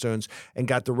milestones and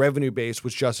got the revenue base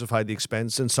which justified the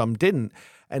expense, and some didn't.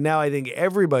 And now I think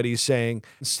everybody's saying,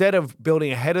 instead of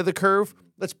building ahead of the curve,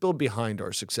 let's build behind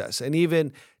our success. And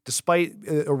even despite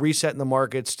a reset in the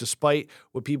markets, despite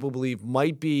what people believe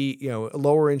might be a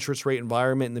lower interest rate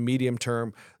environment in the medium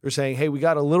term, they're saying, hey, we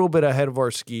got a little bit ahead of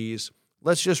our skis.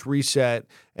 Let's just reset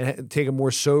and take a more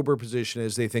sober position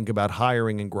as they think about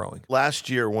hiring and growing.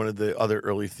 Last year, one of the other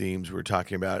early themes we were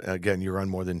talking about, again, you're on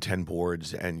more than 10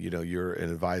 boards and, you're an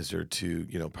advisor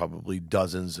to, probably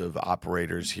dozens of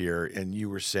operators here. And you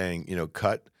were saying,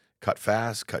 cut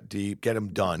fast, cut deep, get them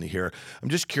done here. I'm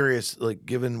just curious,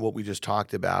 given what we just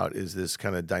talked about, is this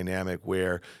kind of dynamic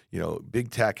where,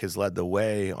 big tech has led the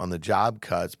way on the job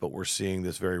cuts, but we're seeing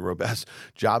this very robust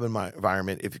job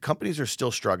environment. If companies are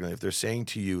still struggling, if they're saying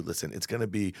to you, listen, it's going to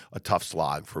be a tough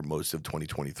slog for most of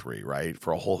 2023, right?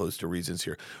 For a whole host of reasons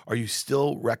here. Are you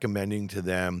still recommending to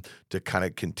them to kind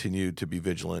of continue to be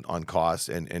vigilant on costs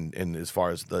and as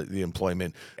far as the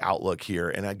employment outlook here?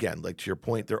 And again, to your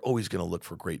point, they're always going to look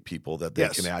for great people that they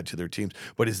can add to their teams.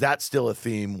 But is that still a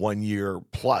theme 1 year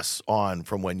plus on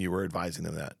from when you were advising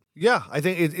them that? Yeah, I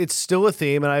think it's still a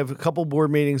theme, and I have a couple board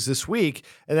meetings this week,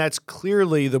 and that's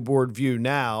clearly the board view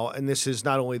now. And this is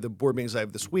not only the board meetings I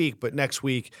have this week, but next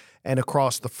week and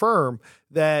across the firm.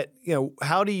 That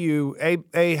how do you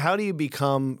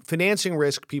become financing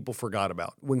risk? People forgot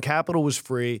about when capital was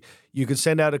free. You could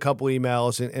send out a couple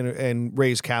emails and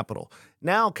raise capital.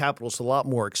 Now capital's a lot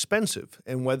more expensive,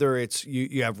 and whether it's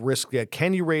you have risk that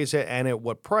can you raise it and at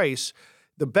what price.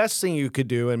 The best thing you could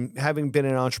do, and having been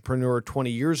an entrepreneur 20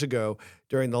 years ago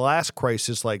during the last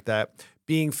crisis like that,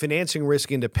 being financing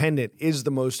risk independent is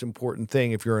the most important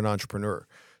thing if you're an entrepreneur.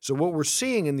 So what we're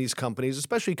seeing in these companies,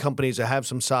 especially companies that have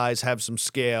some size, have some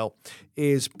scale,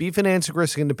 is be financing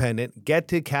risk independent, get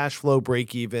to cash flow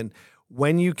break even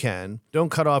when you can. Don't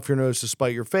cut off your nose to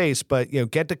spite your face, but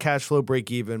get to cash flow break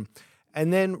even.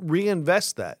 And then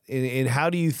reinvest that in how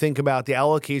do you think about the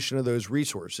allocation of those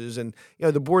resources? And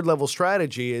the board level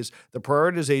strategy is the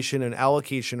prioritization and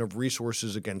allocation of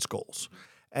resources against goals.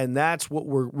 And that's what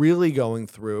we're really going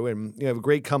through. And you have a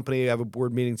great company I have a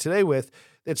board meeting today with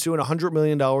that's doing $100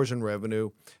 million in revenue.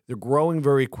 They're growing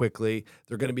very quickly.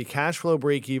 They're going to be cash flow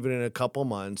break even in a couple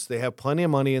months. They have plenty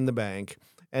of money in the bank.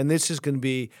 And this is going to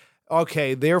be,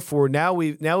 okay, therefore now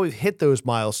we've hit those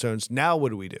milestones. Now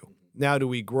what do we do? Now, do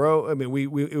we grow? I mean,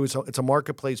 it's a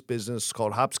marketplace business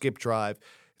called Hop, Skip, Drive.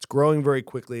 It's growing very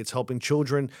quickly. It's helping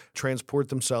children transport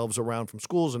themselves around from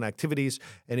schools and activities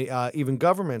and even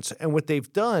governments. And what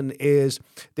they've done is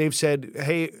they've said,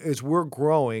 hey, as we're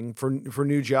growing for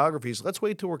new geographies, let's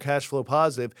wait till we're cash flow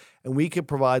positive and we can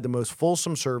provide the most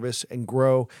fulsome service and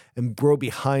grow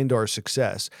behind our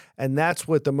success. And that's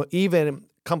what even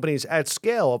companies at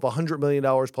scale of $100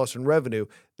 million plus in revenue,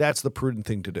 that's the prudent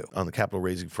thing to do. On the capital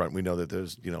raising front, we know that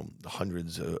there's,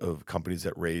 hundreds of companies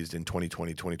that raised in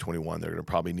 2020, 2021. They're going to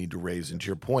probably need to raise. And to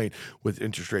your point, with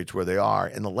interest rates where they are,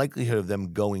 and the likelihood of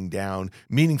them going down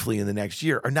meaningfully in the next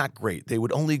year are not great. They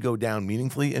would only go down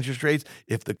meaningfully, interest rates,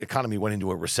 if the economy went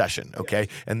into a recession, okay?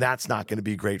 And that's not going to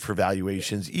be great for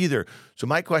valuations either. So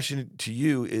my question to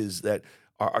you is that,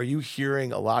 are you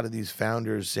hearing a lot of these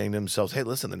founders saying to themselves, hey,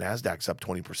 listen, the NASDAQ's up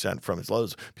 20% from its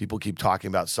lows. People keep talking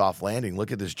about soft landing.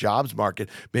 Look at this jobs market.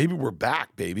 Maybe we're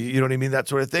back, baby. You know what I mean? That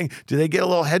sort of thing. Do they get a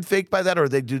little head faked by that, or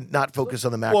they do not focus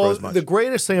on the macro as much? The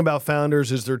greatest thing about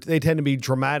founders is they tend to be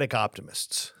dramatic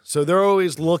optimists. So they're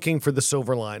always looking for the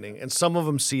silver lining, and some of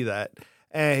them see that.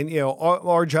 And,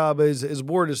 our job as a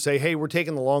board is to say, hey, we're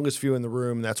taking the longest view in the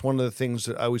room. That's one of the things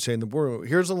that I would say in the board.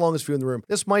 Here's the longest view in the room.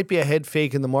 This might be a head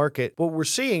fake in the market. What we're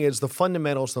seeing is the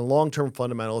fundamentals, the long-term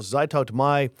fundamentals. As I talk to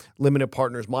my limited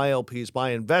partners, my LPs, my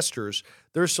investors,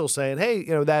 they're still saying, hey,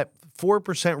 that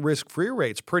 4% risk-free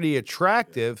rate's pretty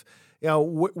attractive.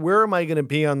 Where am I going to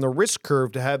be on the risk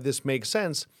curve to have this make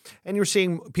sense? And you're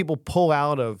seeing people pull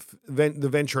out of the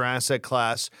venture asset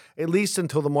class, at least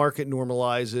until the market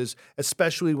normalizes,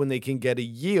 especially when they can get a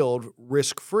yield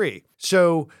risk-free.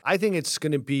 So I think it's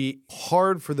going to be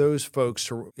hard for those folks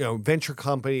to, venture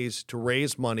companies to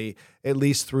raise money, at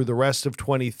least through the rest of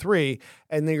 23.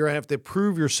 And then you're going to have to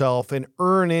prove yourself and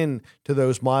earn in to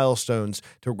those milestones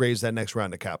to raise that next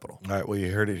round of capital. All right. Well,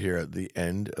 you heard it here at the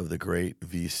end of the great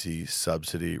VC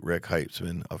subsidy. Rick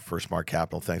Heitzman of First Mark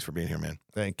Capital. Thanks for being here, man.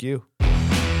 Thank you.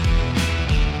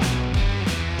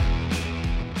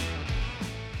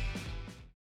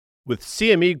 With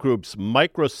CME Group's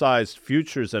micro-sized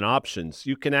futures and options,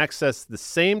 you can access the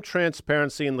same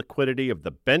transparency and liquidity of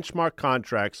the benchmark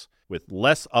contracts with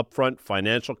less upfront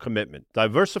financial commitment.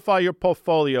 Diversify your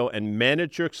portfolio and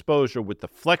manage your exposure with the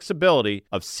flexibility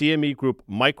of CME Group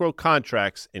micro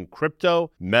contracts in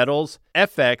crypto, metals,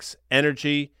 FX,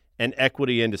 energy, and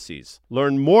equity indices.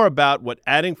 Learn more about what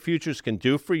adding futures can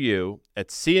do for you at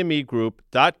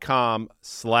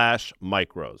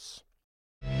cmegroup.com/micros.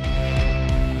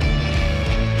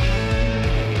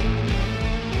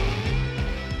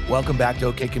 Welcome back to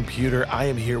OK Computer. I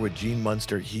am here with Gene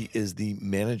Munster. He is the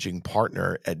managing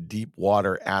partner at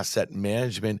Deepwater Asset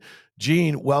Management.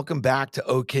 Gene, welcome back to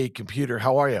OK Computer.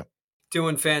 How are you?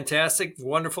 Doing fantastic.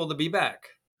 Wonderful to be back.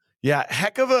 Yeah,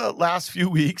 heck of a last few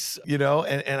weeks,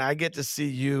 and I get to see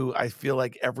you, I feel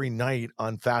like, every night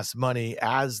on Fast Money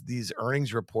as these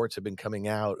earnings reports have been coming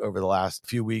out over the last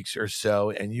few weeks or so,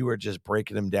 and you are just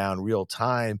breaking them down real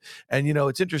time. And,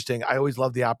 it's interesting. I always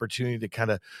love the opportunity to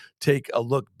kind of take a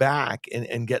look back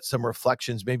and get some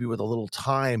reflections, maybe with a little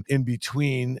time in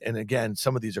between. And again,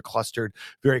 some of these are clustered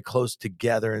very close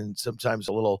together, and sometimes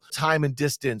a little time and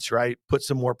distance, right? Put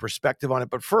some more perspective on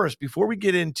it. But first, before we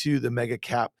get into the mega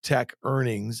cap tech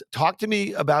earnings, talk to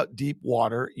me about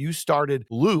Deepwater. You started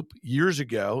Loop years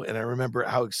ago, and I remember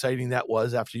how exciting that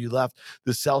was after you left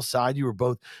the sell side. You were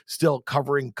both still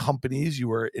covering companies. You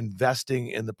were investing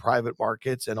in the private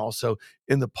markets and also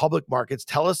in the public markets.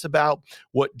 Tell us about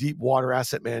what Deepwater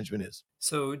Asset Management is.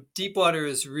 So Deepwater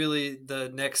is really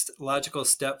the next logical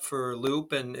step for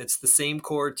Loop, and it's the same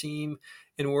core team.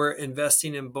 And we're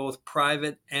investing in both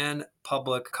private and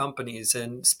public companies.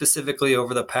 And specifically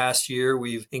over the past year,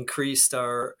 we've increased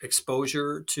our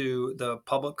exposure to the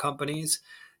public companies.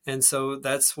 And so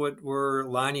that's what we're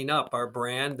lining up, our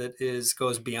brand that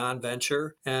goes beyond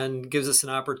venture and gives us an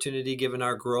opportunity, given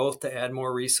our growth, to add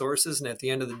more resources. And at the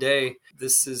end of the day,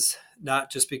 this is not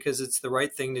just because it's the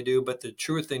right thing to do, but the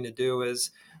true thing to do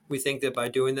is we think that by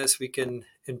doing this, we can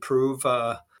improve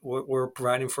what we're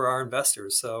providing for our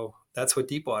investors. So that's what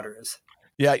Deepwater is.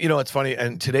 Yeah, it's funny.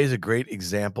 And today's a great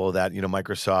example of that.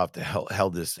 Microsoft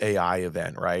held this AI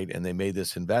event, right? And they made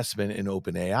this investment in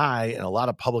OpenAI. And a lot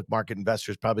of public market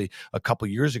investors probably a couple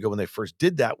of years ago when they first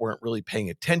did that weren't really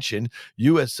paying attention.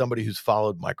 You, as somebody who's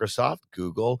followed Microsoft,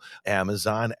 Google,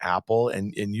 Amazon, Apple,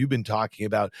 and you've been talking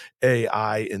about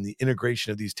AI and the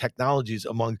integration of these technologies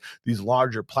among these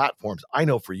larger platforms. I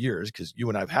know for years, because you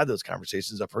and I have had those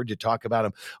conversations. I've heard you talk about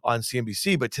them on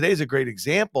CNBC. But today's a great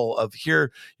example of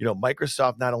here,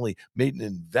 Microsoft not only made an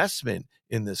investment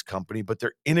in this company, but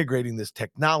they're integrating this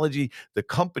technology. The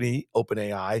company,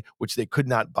 OpenAI, which they could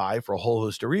not buy for a whole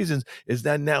host of reasons, is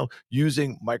then now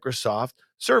using Microsoft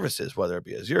services, whether it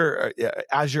be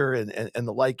Azure and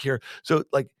the like here. So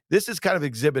this is kind of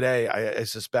exhibit A, I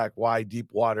suspect, why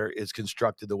Deepwater is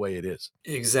constructed the way it is.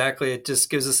 Exactly. It just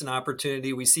gives us an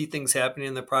opportunity. We see things happening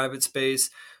in the private space.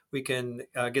 We can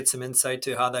get some insight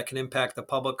to how that can impact the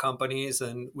public companies,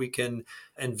 and we can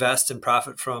invest and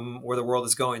profit from where the world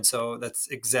is going. So that's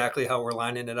exactly how we're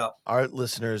lining it up. Our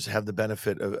listeners have the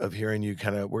benefit of hearing you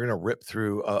we're going to rip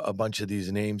through a bunch of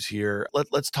these names here.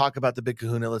 Let's talk about the big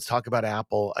kahuna. Let's talk about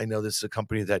Apple. I know this is a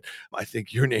company that I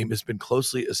think your name has been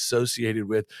closely associated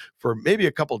with for maybe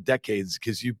a couple decades,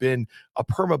 because you've been a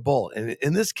perma bull. And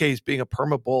in this case, being a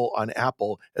perma bull on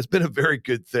Apple has been a very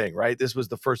good thing, right? This was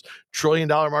the first $1 trillion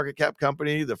market cap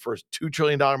company, the first $2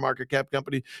 trillion market cap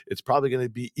company. It's probably going to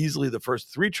be easily the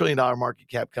first $3 trillion market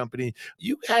cap company.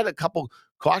 You had a couple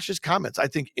cautious comments. I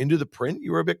think into the print,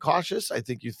 you were a bit cautious. I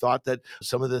think you thought that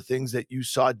some of the things that you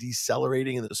saw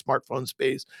decelerating in the smartphone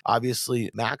space,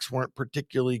 obviously Macs weren't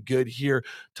particularly good here.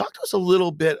 Talk to us a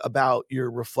little bit about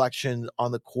your reflection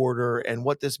on the quarter and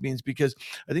what this means, because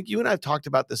I think you and I have talked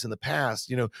about this in the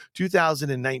past.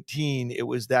 2019, it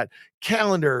was that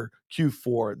calendar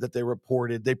Q4 that they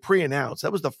reported, they pre-announced.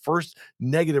 That was the first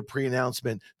negative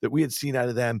pre-announcement that we had seen out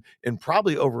of them in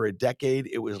probably over a decade.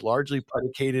 It was largely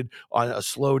predicated on a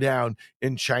slowdown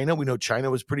in China. We know China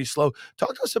was pretty slow.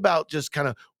 Talk to us about just kind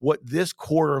of what this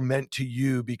quarter meant to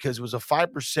you, because it was a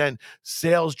 5%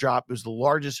 sales drop. It was the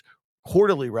largest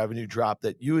quarterly revenue drop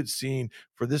that you had seen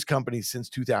for this company since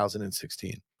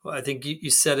 2016. Well, I think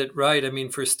you said it right. I mean,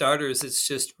 for starters, it's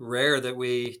just rare that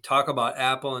we talk about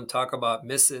Apple and talk about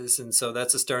misses. And so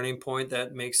that's a starting point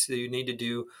that makes you need to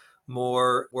do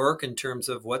more work in terms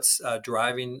of what's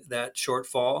driving that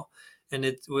shortfall. And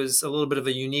it was a little bit of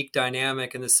a unique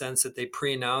dynamic in the sense that they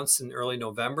pre-announced in early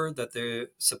November that the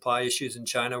supply issues in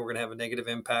China were going to have a negative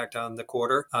impact on the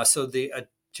quarter. So the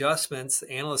adjustments,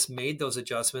 analysts made those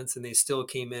adjustments, and they still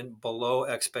came in below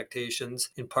expectations,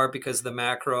 in part because of the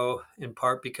macro, in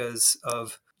part because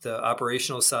of the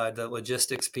operational side, the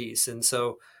logistics piece. And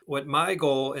so what my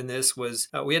goal in this was,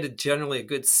 we had generally a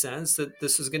good sense that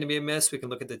this was going to be a miss. We can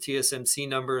look at the TSMC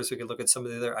numbers. We could look at some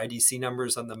of the other IDC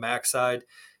numbers on the Mac side.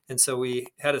 And so we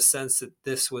had a sense that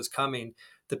this was coming.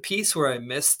 The piece where I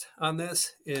missed on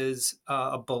this is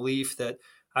a belief that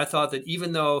I thought that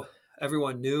even though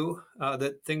everyone knew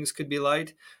that things could be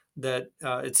light, that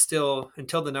it's still,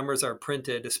 until the numbers are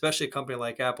printed, especially a company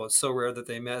like Apple, it's so rare that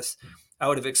they miss. I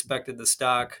would have expected the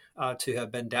stock to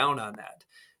have been down on that.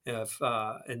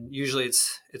 And usually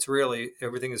it's rarely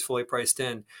everything is fully priced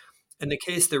in. In the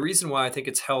case, the reason why I think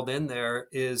it's held in there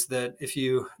is that if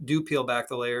you do peel back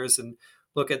the layers and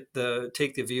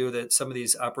take the view that some of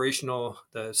these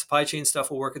the supply chain stuff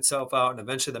will work itself out, and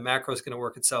eventually the macro is going to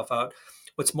work itself out.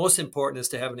 What's most important is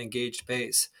to have an engaged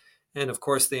base. And of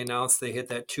course, they announced they hit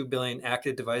that 2 billion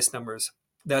active device numbers.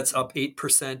 That's up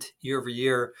 8% year over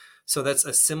year. So that's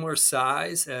a similar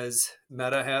size as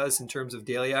Meta has in terms of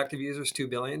daily active users, 2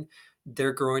 billion.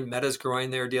 They're growing, Meta's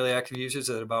growing their daily active users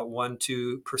at about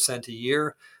 1-2% a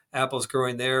year. Apple's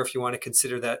growing there, if you want to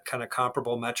consider that kind of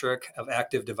comparable metric of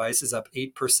active devices, up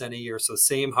 8% a year. So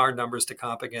same hard numbers to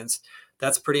comp against.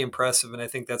 That's pretty impressive. And I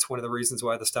think that's one of the reasons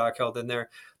why the stock held in there.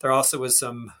 There also was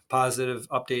some positive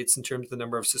updates in terms of the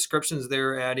number of subscriptions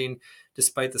they're adding,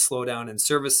 despite the slowdown in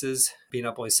services being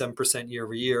up only 7% year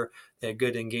over year. They had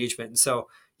good engagement. And so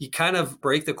you kind of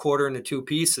break the quarter into two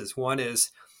pieces. One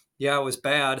is, yeah, it was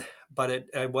bad, but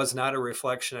it was not a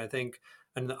reflection, I think,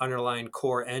 an underlying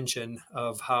core engine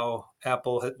of how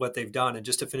Apple, what they've done. And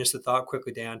just to finish the thought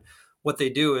quickly, Dan, what they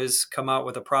do is come out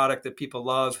with a product that people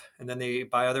love, and then they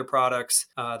buy other products,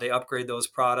 they upgrade those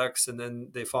products, and then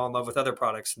they fall in love with other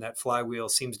products, and that flywheel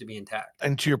seems to be intact.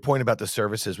 And to your point about the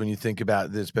services, when you think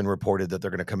about, it's been reported that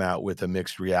they're going to come out with a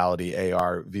mixed reality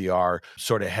AR, VR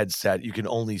sort of headset. You can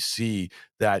only see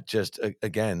that just,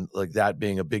 again, like that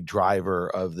being a big driver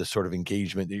of the sort of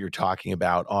engagement that you're talking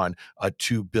about on a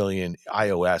 2 billion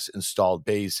iOS installed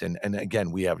base. And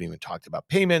again, we haven't even talked about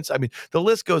payments. I mean, the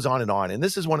list goes on. And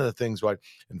this is one of the things why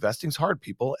investing's hard,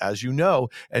 people, as you know.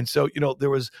 And so, there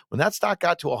was, when that stock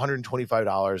got to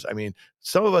 $125, I mean,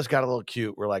 some of us got a little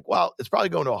cute. We're like, well, it's probably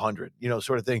going to 100,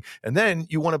 sort of thing. And then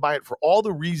you want to buy it for all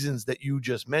the reasons that you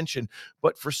just mentioned.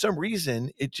 But for some reason,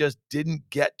 it just didn't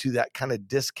get to that kind of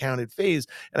discounted phase.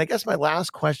 And I guess my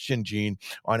last question, Gene,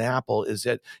 on Apple is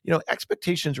that,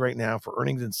 expectations right now for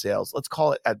earnings and sales, let's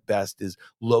call it at best, is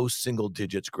low single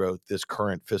digits growth this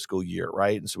current fiscal year,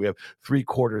 right? And so we have 3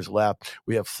 quarters left.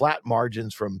 We have flat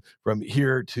margins from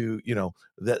here to,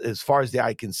 that as far as the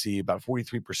eye can see, about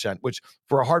 43%, which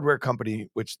for a hardware company,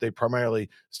 which they primarily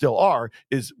still are,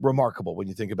 is remarkable when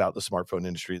you think about the smartphone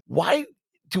industry. Why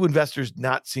do investors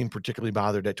not seem particularly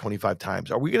bothered at 25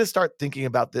 times? Are we going to start thinking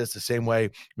about this the same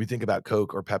way we think about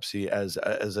Coke or Pepsi as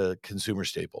a consumer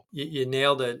staple? You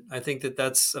nailed it. I think that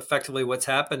that's effectively what's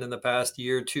happened in the past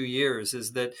year, 2 years,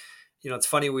 is that it's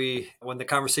funny, when the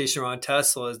conversation around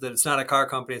Tesla is that it's not a car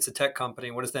company, it's a tech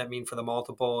company. What does that mean for the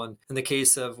multiple? And in the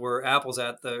case of where Apple's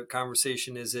at, the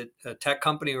conversation, is it a tech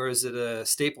company or is it a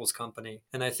staples company?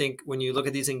 And I think when you look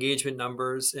at these engagement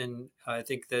numbers, and I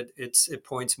think that it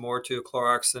points more to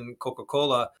Clorox and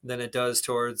Coca-Cola than it does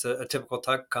towards a typical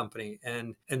tech company.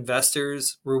 And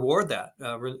investors reward that.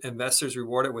 Investors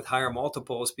reward it with higher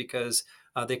multiples because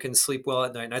they can sleep well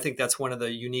at night. And I think that's one of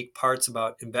the unique parts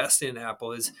about investing in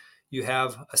Apple is you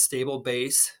have a stable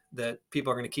base that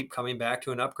people are going to keep coming back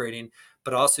to and upgrading,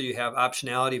 but also you have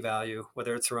optionality value,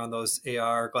 whether it's around those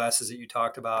AR glasses that you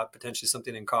talked about, potentially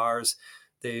something in cars.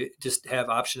 They just have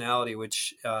optionality,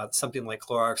 which something like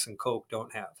Clorox and Coke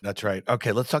don't have. That's right.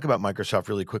 Okay, let's talk about Microsoft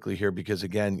really quickly here, because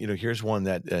again, here's one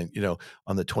that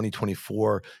on the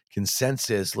 2024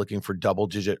 consensus, looking for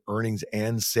double-digit earnings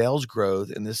and sales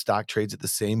growth, and this stock trades at the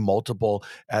same multiple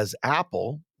as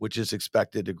Apple, which is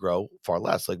expected to grow far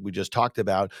less, like we just talked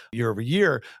about year over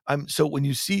year. So when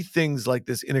you see things like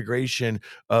this integration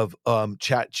of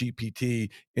Chat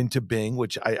GPT into Bing,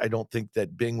 which I don't think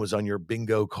that Bing was on your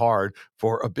bingo card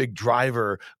for a big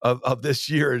driver of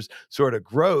this year's sort of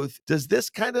growth, does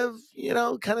this kind of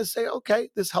say, okay,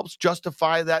 this helps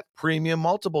justify that premium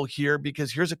multiple here,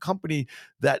 because here's a company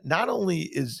that not only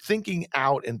is thinking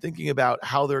out and thinking about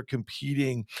how they're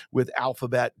competing with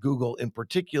Alphabet, Google in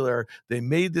particular. They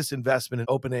made this investment in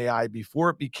OpenAI before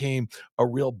it became a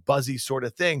real buzzy sort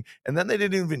of thing. And then they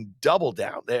didn't even double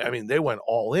down. They went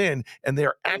all in, and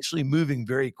they're actually moving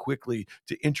very quickly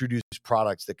to introduce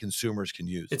products that consumers can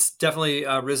use. It's definitely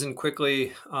risen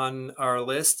quickly on our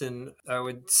list. And I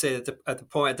would say that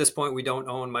at this point, we don't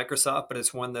own Microsoft, but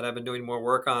it's one that I've been doing more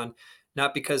work on,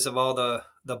 not because of all the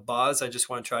buzz. I just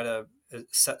want to try to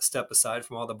step aside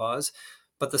from all the buzz,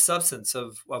 but the substance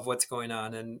of what's going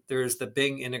on. And there's the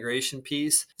Bing integration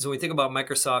piece. So when we think about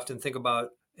Microsoft and think about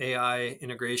AI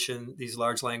integration, these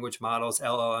large language models,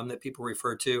 LLM that people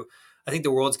refer to, I think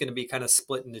the world's going to be kind of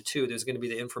split into two. There's going to be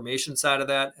the information side of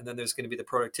that, and then there's going to be the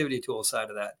productivity tool side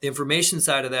of that. The information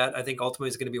side of that, I think ultimately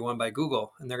is going to be won by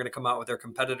Google, and they're going to come out with their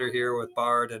competitor here with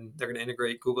Bard, and they're going to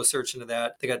integrate Google search into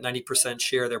that. They got 90%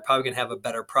 share. They're probably going to have a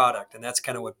better product, and that's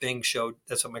kind of what Bing showed.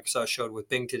 That's what Microsoft showed with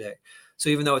Bing today. So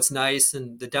even though it's nice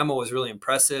and the demo was really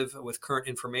impressive with current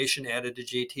information added to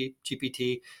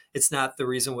GPT, it's not the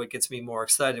reason what gets me more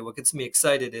excited. What gets me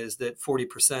excited is that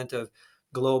 40% of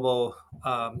global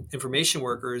information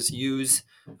workers use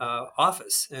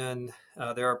Office, and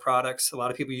there are products. A lot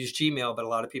of people use Gmail, but a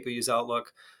lot of people use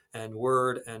Outlook and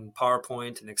Word and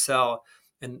PowerPoint and Excel.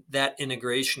 And that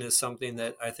integration is something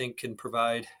that I think can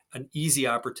provide an easy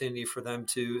opportunity for them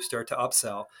to start to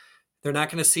upsell. They're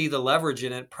not going to see the leverage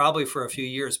in it probably for a few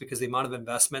years because the amount of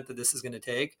investment that this is going to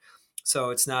take. So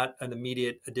it's not an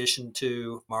immediate addition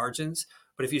to margins.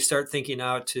 But if you start thinking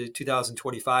out to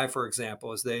 2025, for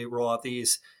example, as they roll out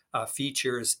these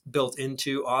features built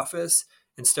into Office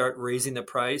and start raising the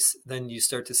price, then you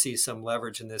start to see some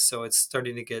leverage in this. So it's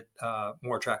starting to get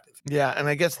more attractive. Yeah. And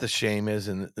I guess the shame is,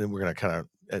 and we're going to kind of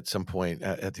at some point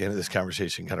at the end of this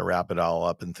conversation, kind of wrap it all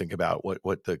up and think about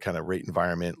what the kind of rate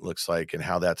environment looks like and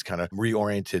how that's kind of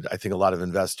reoriented, I think, a lot of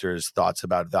investors' thoughts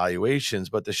about valuations.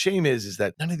 But the shame is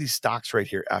that none of these stocks right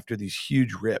here, after these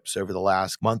huge rips over the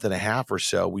last month and a half or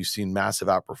so, we've seen massive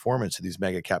outperformance of these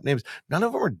mega cap names. None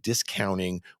of them are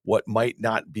discounting what might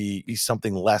not be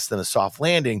something less than a soft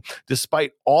landing,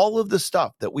 despite all of the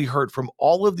stuff that we heard from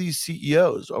all of these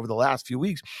CEOs over the last few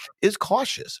weeks is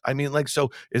cautious.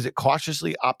 So is it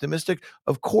cautiously optimistic?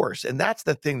 Of course. And that's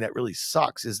the thing that really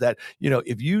sucks, is that,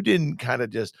 if you didn't kind of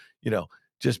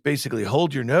just basically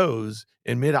hold your nose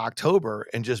in mid-October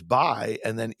and just buy,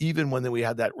 and then even when we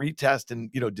had that retest in,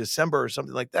 December or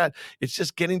something like that, it's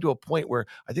just getting to a point where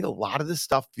I think a lot of this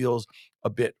stuff feels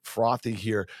a bit frothy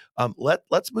here.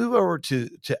 Let's move over to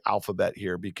Alphabet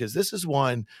here, because this is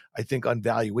one, I think, on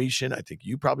valuation. I think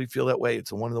you probably feel that way.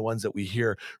 It's one of the ones that we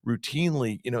hear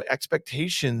routinely.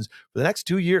 Expectations for the next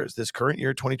 2 years, this current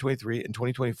year, 2023 and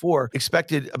 2024,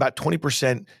 expected about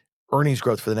 20% earnings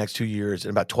growth for the next 2 years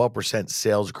and about 12%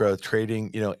 sales growth, trading,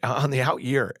 on the out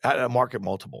year at a market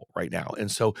multiple right now.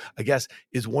 And so I guess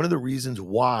is one of the reasons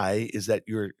why is that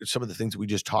some of the things that we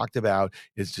just talked about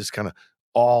is just kind of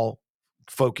all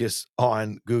focus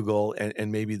on Google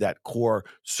and maybe that core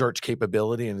search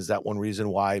capability. And is that one reason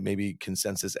why maybe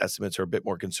consensus estimates are a bit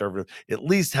more conservative, at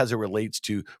least as it relates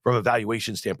to, from a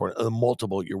valuation standpoint, the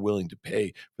multiple you're willing to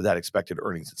pay for that expected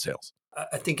earnings and sales?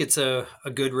 I think it's a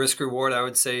good risk reward. I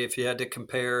would say if you had to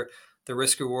compare the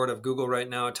risk reward of Google right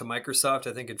now to Microsoft,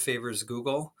 I think it favors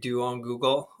Google. Do you own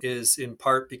Google is in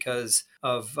part because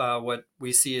of what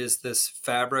we see as this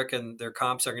fabric, and their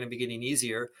comps are going to be getting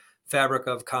easier. fabric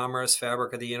of commerce,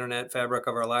 fabric of the internet, fabric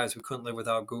of our lives. We couldn't live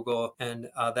without Google. And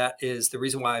that is the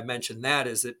reason why I mentioned that,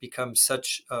 is it becomes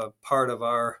such a part of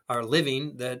our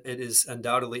living that it is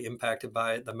undoubtedly impacted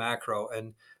by the macro.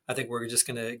 And I think we're just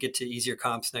going to get to easier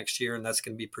comps next year, and that's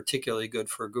going to be particularly good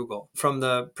for Google. From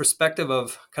the perspective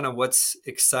of kind of what's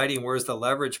exciting, where's the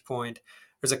leverage point?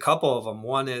 There's a couple of them.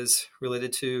 One is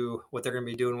related to what they're going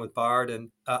to be doing with Bard,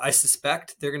 and I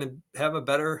suspect they're going to have a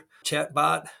better chat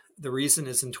bot. The reason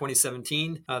is in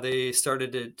 2017, they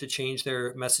started to change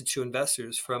their message to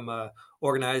investors from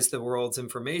organize the world's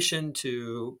information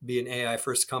to be an AI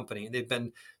first company. They've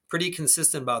been pretty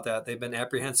consistent about that. They've been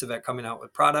apprehensive at coming out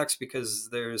with products because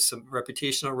there's some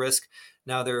reputational risk.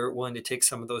 Now they're willing to take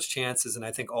some of those chances. And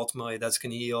I think ultimately that's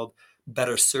going to yield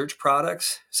better search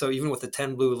products. So even with the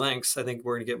 10 blue links, I think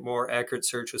we're going to get more accurate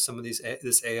search with some of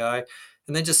this AI.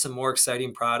 And then just some more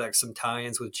exciting products, some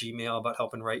tie-ins with Gmail about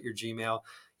helping write your Gmail.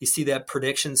 You see that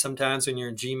prediction sometimes when you're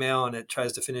in Gmail and it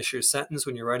tries to finish your sentence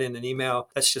when you write in an email.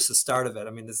 That's just the start of it. I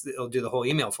mean, it'll do the whole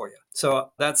email for you. So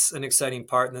that's an exciting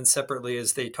part. And then separately,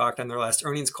 as they talked on their last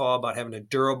earnings call about having a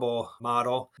durable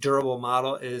model. Durable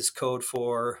model is code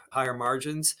for higher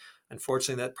margins.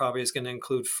 Unfortunately, that probably is going to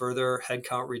include further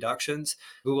headcount reductions.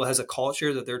 Google has a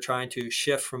culture that they're trying to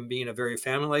shift from being a very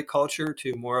family-like culture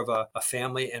to more of a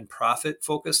family and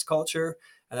profit-focused culture.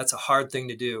 And that's a hard thing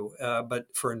to do. But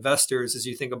for investors, as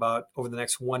you think about over the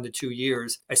next 1 to 2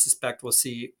 years, I suspect we'll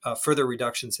see further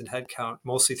reductions in headcount,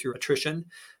 mostly through attrition.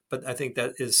 But I think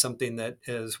that is something that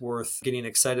is worth getting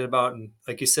excited about. And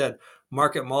like you said,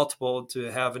 market multiple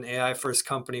to have an AI first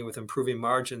company with improving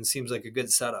margins seems like a good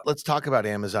setup. Let's talk about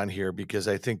Amazon here, because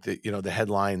I think that, the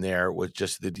headline there was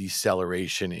just the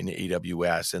deceleration in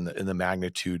AWS and the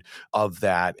magnitude of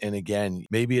that. And again,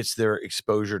 maybe it's their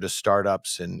exposure to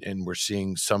startups, and we're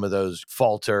seeing some of those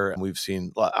falter. And we've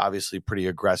seen obviously pretty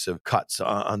aggressive cuts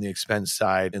on the expense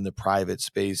side in the private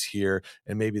space here.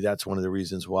 And maybe that's one of the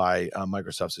reasons why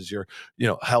Microsoft's is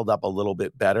held up a little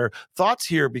bit better. Thoughts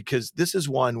here, because this is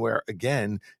one where,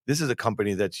 again, this is a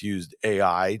company that's used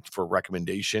AI for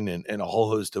recommendation and a whole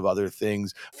host of other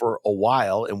things for a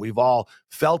while. And we've all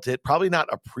felt it, probably not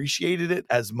appreciated it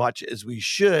as much as we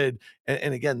should.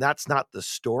 And again, that's not the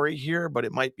story here, but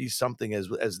it might be something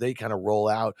as they kind of roll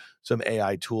out some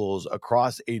AI tools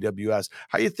across AWS.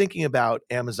 How are you thinking about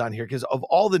Amazon here? Because of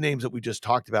all the names that we just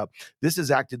talked about, this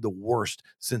has acted the worst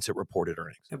since it reported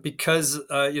earnings. Because,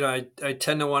 I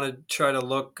tend to want to try to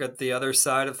look at the other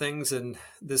side of things. And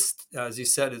this, as you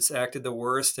said, it's acted the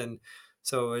worst. And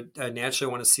so I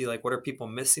naturally want to see, like, what are people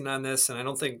missing on this? And I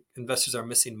don't think investors are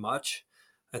missing much.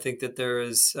 I think that there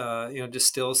is, just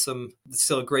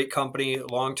still a great company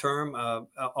long term.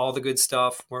 All the good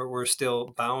stuff. We're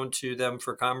still bound to them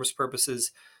for commerce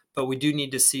purposes, but we do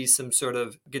need to see some sort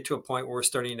of get to a point where we're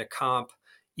starting to comp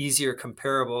easier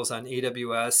comparables on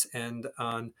AWS and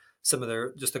on some of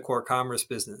the core commerce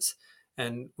business.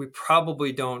 And we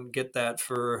probably don't get that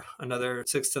for another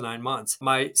 6 to 9 months.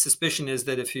 My suspicion is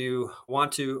that if you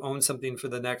want to own something for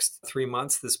the next 3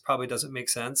 months, this probably doesn't make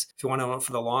sense. If you want to own it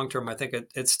for the long term, I think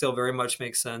it still very much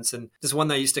makes sense. And this is one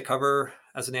that I used to cover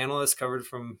as an analyst, covered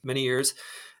from many years.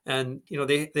 And,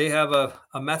 they have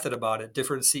a method about it,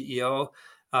 different CEO,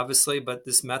 obviously, but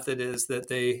this method is that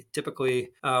they typically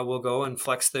will go and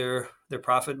flex their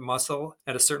profit muscle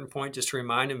at a certain point just to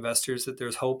remind investors that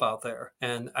there's hope out there.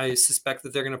 And I suspect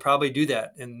that they're going to probably do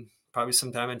that in probably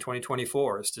sometime in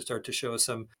 2024 is to start to show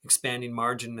some expanding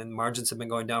margin, and margins have been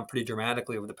going down pretty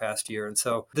dramatically over the past year. And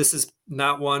so this is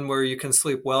not one where you can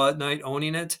sleep well at night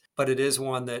owning it, but it is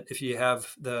one that if you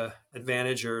have the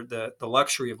advantage or the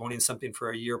luxury of owning something for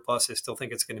a year plus, I still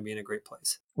think it's going to be in a great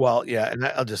place. Well, yeah, and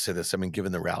I'll just say this. I mean,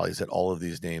 given the rallies that all of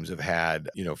these names have had,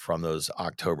 from those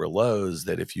October lows,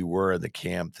 that if you were in the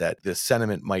camp that the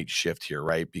sentiment might shift here,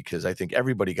 right? Because I think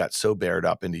everybody got so bared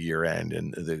up into year end.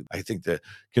 And I think the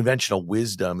conventional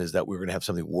wisdom is that we're going to have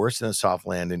something worse than a soft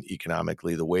landing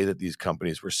economically, the way that these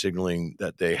companies were signaling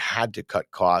that they had to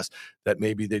cut costs, that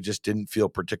maybe they just didn't feel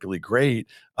particularly great,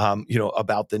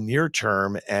 about the near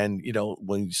term. And,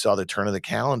 when you saw the turn of the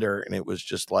calendar and it was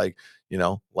just like,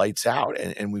 lights out,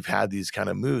 and we've had these kind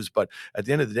of moves. But at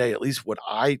the end of the day, at least what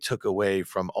I took away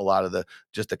from a lot of the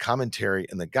commentary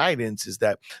and the guidance is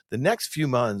that the next few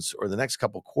months or the next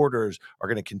couple quarters are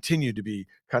going to continue to be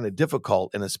kind of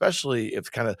difficult. And especially if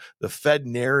kind of the Fed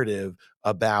narrative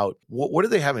about what are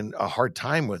they having a hard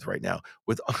time with right now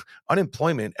with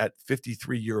unemployment at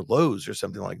 53-year lows or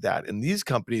something like that. And these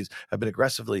companies have been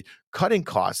aggressively cutting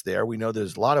costs there. We know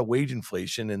there's a lot of wage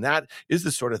inflation, and that is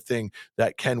the sort of thing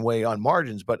that can weigh on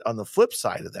margins. But on the flip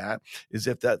side of that is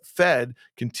if that Fed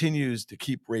continues to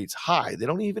keep rates high, they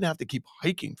don't even have to keep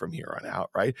hiking from here on out,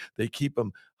 right? They keep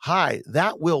them high.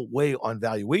 That will weigh on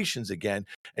valuations again.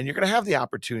 And you're going to have the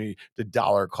opportunity to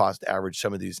dollar cost average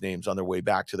some of these names on their way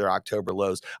back to their October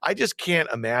lows. I just can't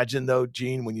imagine, though,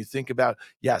 Gene, when you think about,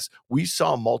 yes, we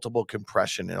saw multiple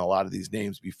compression in a lot of these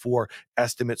names before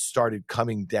estimates started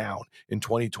coming down in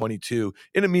 2022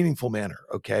 in a meaningful manner.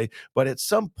 Okay. But at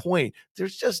some point,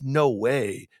 there's just no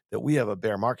way that we have a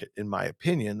bear market, in my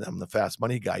opinion. I'm the fast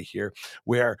money guy here,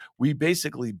 where we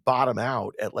basically bottom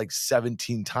out at like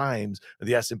 17 times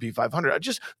the S&P 500.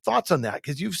 Just thoughts on that,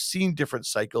 because you've seen different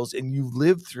cycles and you've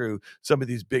lived through some of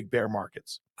these big bear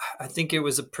markets. I think it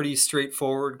was a pretty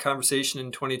straightforward conversation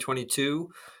in 2022.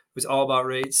 It was all about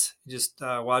rates. You just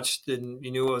watched and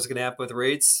you knew what was going to happen with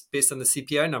rates based on the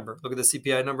CPI number. Look at the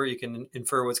CPI number. You can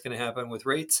infer what's going to happen with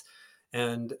rates.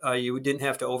 And you didn't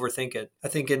have to overthink it. I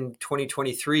think in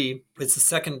 2023, it's the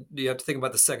second, you have to think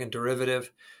about the second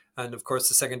derivative. And of course,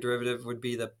 the second derivative would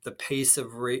be the pace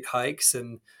of rate hikes.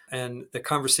 And the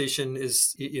conversation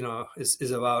is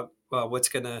about what's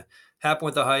going to happen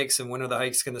with the hikes and when are the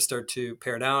hikes going to start to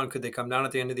pare down? Could they come down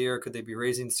at the end of the year? Could they be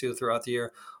raising throughout the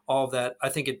year? All of that, I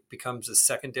think it becomes a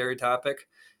secondary topic.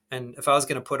 And if I was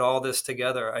going to put all this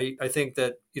together, I think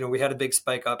that, we had a big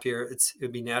spike up here. It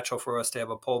would be natural for us to have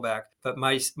a pullback. But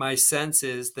my sense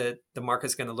is that the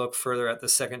market's going to look further at the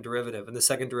second derivative. And the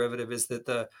second derivative is that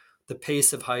the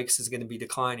pace of hikes is going to be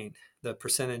declining, the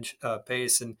percentage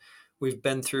pace. And we've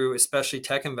been through, especially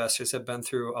tech investors have been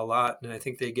through a lot. And I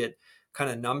think they get kind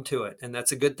of numb to it. And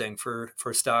that's a good thing for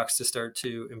stocks to start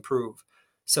to improve.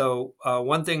 So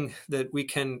one thing that we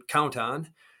can count on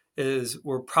is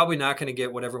we're probably not going to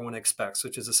get what everyone expects,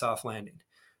 which is a soft landing.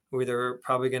 We're either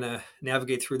probably going to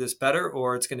navigate through this better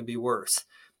or it's going to be worse.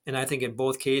 And I think in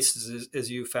both cases,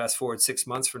 as you fast forward 6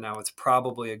 months from now, it's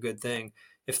probably a good thing.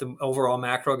 If the overall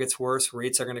macro gets worse,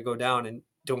 rates are going to go down, and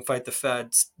don't fight the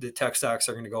Fed, the tech stocks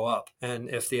are going to go up. And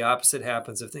if the opposite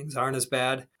happens, if things aren't as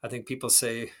bad, I think people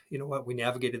say, you know what, we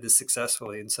navigated this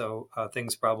successfully. And so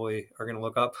things probably are going to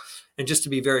look up. And just to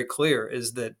be very clear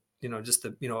is that, just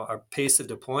our pace of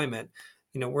deployment,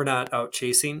 we're not out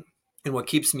chasing. And what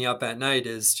keeps me up at night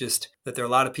is just that there are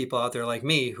a lot of people out there like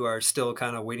me who are still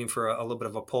kind of waiting for a little bit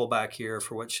of a pullback here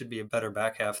for what should be a better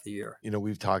back half of the year.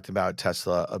 We've talked about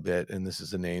Tesla a bit, and this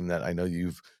is a name that I know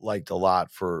you've liked a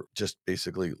lot for just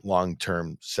basically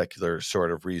long-term secular sort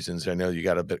of reasons. I know you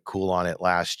got a bit cool on it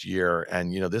last year,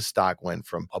 and this stock went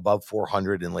from above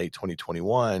 400 in late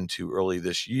 2021 to early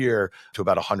this year to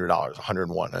about $100,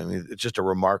 101. I mean, it's just a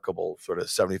remarkable sort of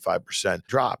 75%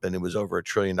 drop, and it was over $1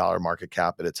 trillion market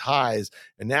cap at its highs.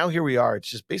 And now here we are. It's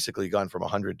just basically gone from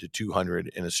 100 to 200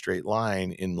 in a straight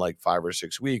line in like 5 or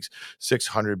 6 weeks,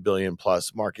 600 billion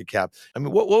plus market cap. I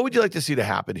mean, what would you like to see to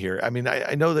happen here? I mean,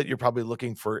 I know that you're probably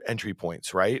looking for entry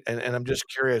points, right? And I'm just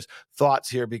curious, thoughts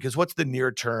here, because what's the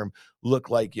near term look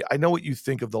like? I know what you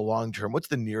think of the long term. What's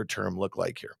the near term look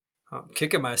like here? I'm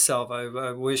kicking myself.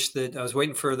 I wish that I was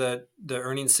waiting for the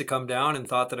earnings to come down and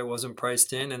thought that it wasn't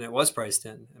priced in, and it was priced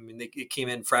in. I mean, it came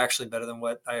in fractionally better than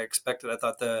what I expected. I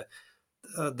thought the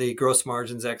gross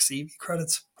margins ex EV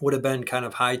credits would have been kind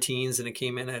of high teens, and it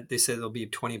came in at, they said it'll be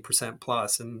 20%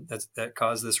 plus, and that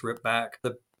caused this rip back.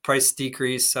 The price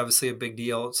decrease, obviously a big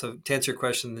deal. So to answer your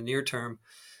question, in the near term,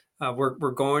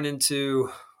 we're going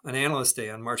into an analyst day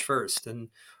on March 1st, and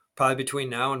probably between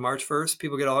now and March 1st,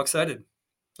 people get all excited.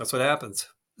 That's what happens,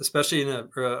 especially in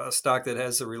a stock that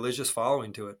has a religious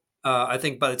following to it. I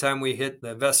think by the time we hit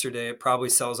the investor day, it probably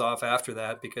sells off after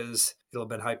that because it'll have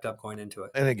been hyped up going into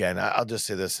it. And again, I'll just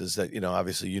say this is that,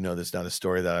 obviously, this is not a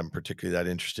story that I'm particularly that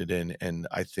interested in. And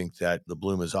I think that the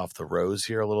bloom is off the rose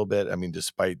here a little bit. I mean,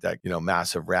 despite that,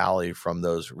 massive rally from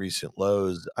those recent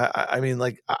lows, I mean,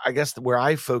 like, I guess where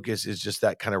I focus is just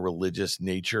that kind of religious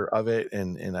nature of it.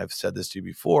 And I've said this to you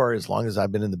before, as long as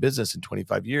I've been in the business in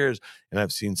 25 years, and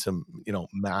I've seen some,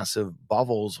 massive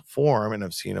bubbles form and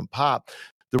I've seen them pop.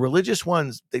 The religious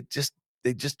ones, they just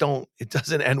don't, it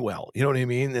doesn't end well. You know what I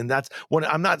mean? And that's when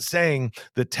I'm not saying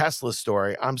the Tesla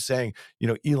story. I'm saying,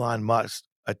 Elon Musk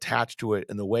attached to it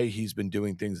and the way he's been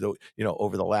doing things, though,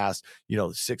 over the last,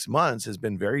 6 months has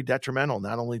been very detrimental,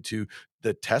 not only to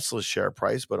the Tesla share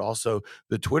price, but also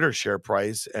the Twitter share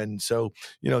price. And so,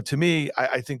 to me,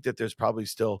 I think that there's probably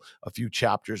still a few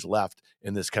chapters left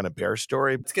in this kind of bear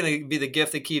story. It's going to be the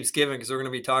gift that keeps giving, because we're going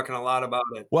to be talking a lot about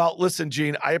it. Well, listen,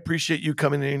 Gene, I appreciate you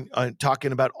coming in and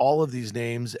talking about all of these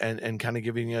names and kind of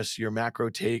giving us your macro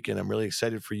take. And I'm really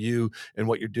excited for you and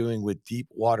what you're doing with deep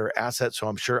water assets. So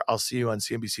I'm sure I'll see you on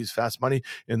CNBC's Fast Money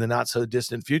in the not so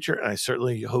distant future. And I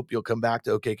certainly hope you'll come back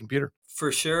to OK Computer.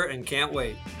 For sure, and can't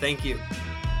wait. Thank you.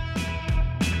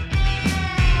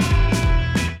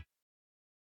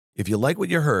 If you like what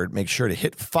you heard, make sure to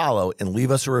hit follow and leave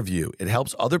us a review. It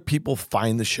helps other people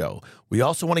find the show. We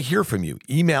also want to hear from you.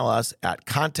 Email us at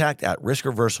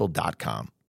contact@riskreversal.com.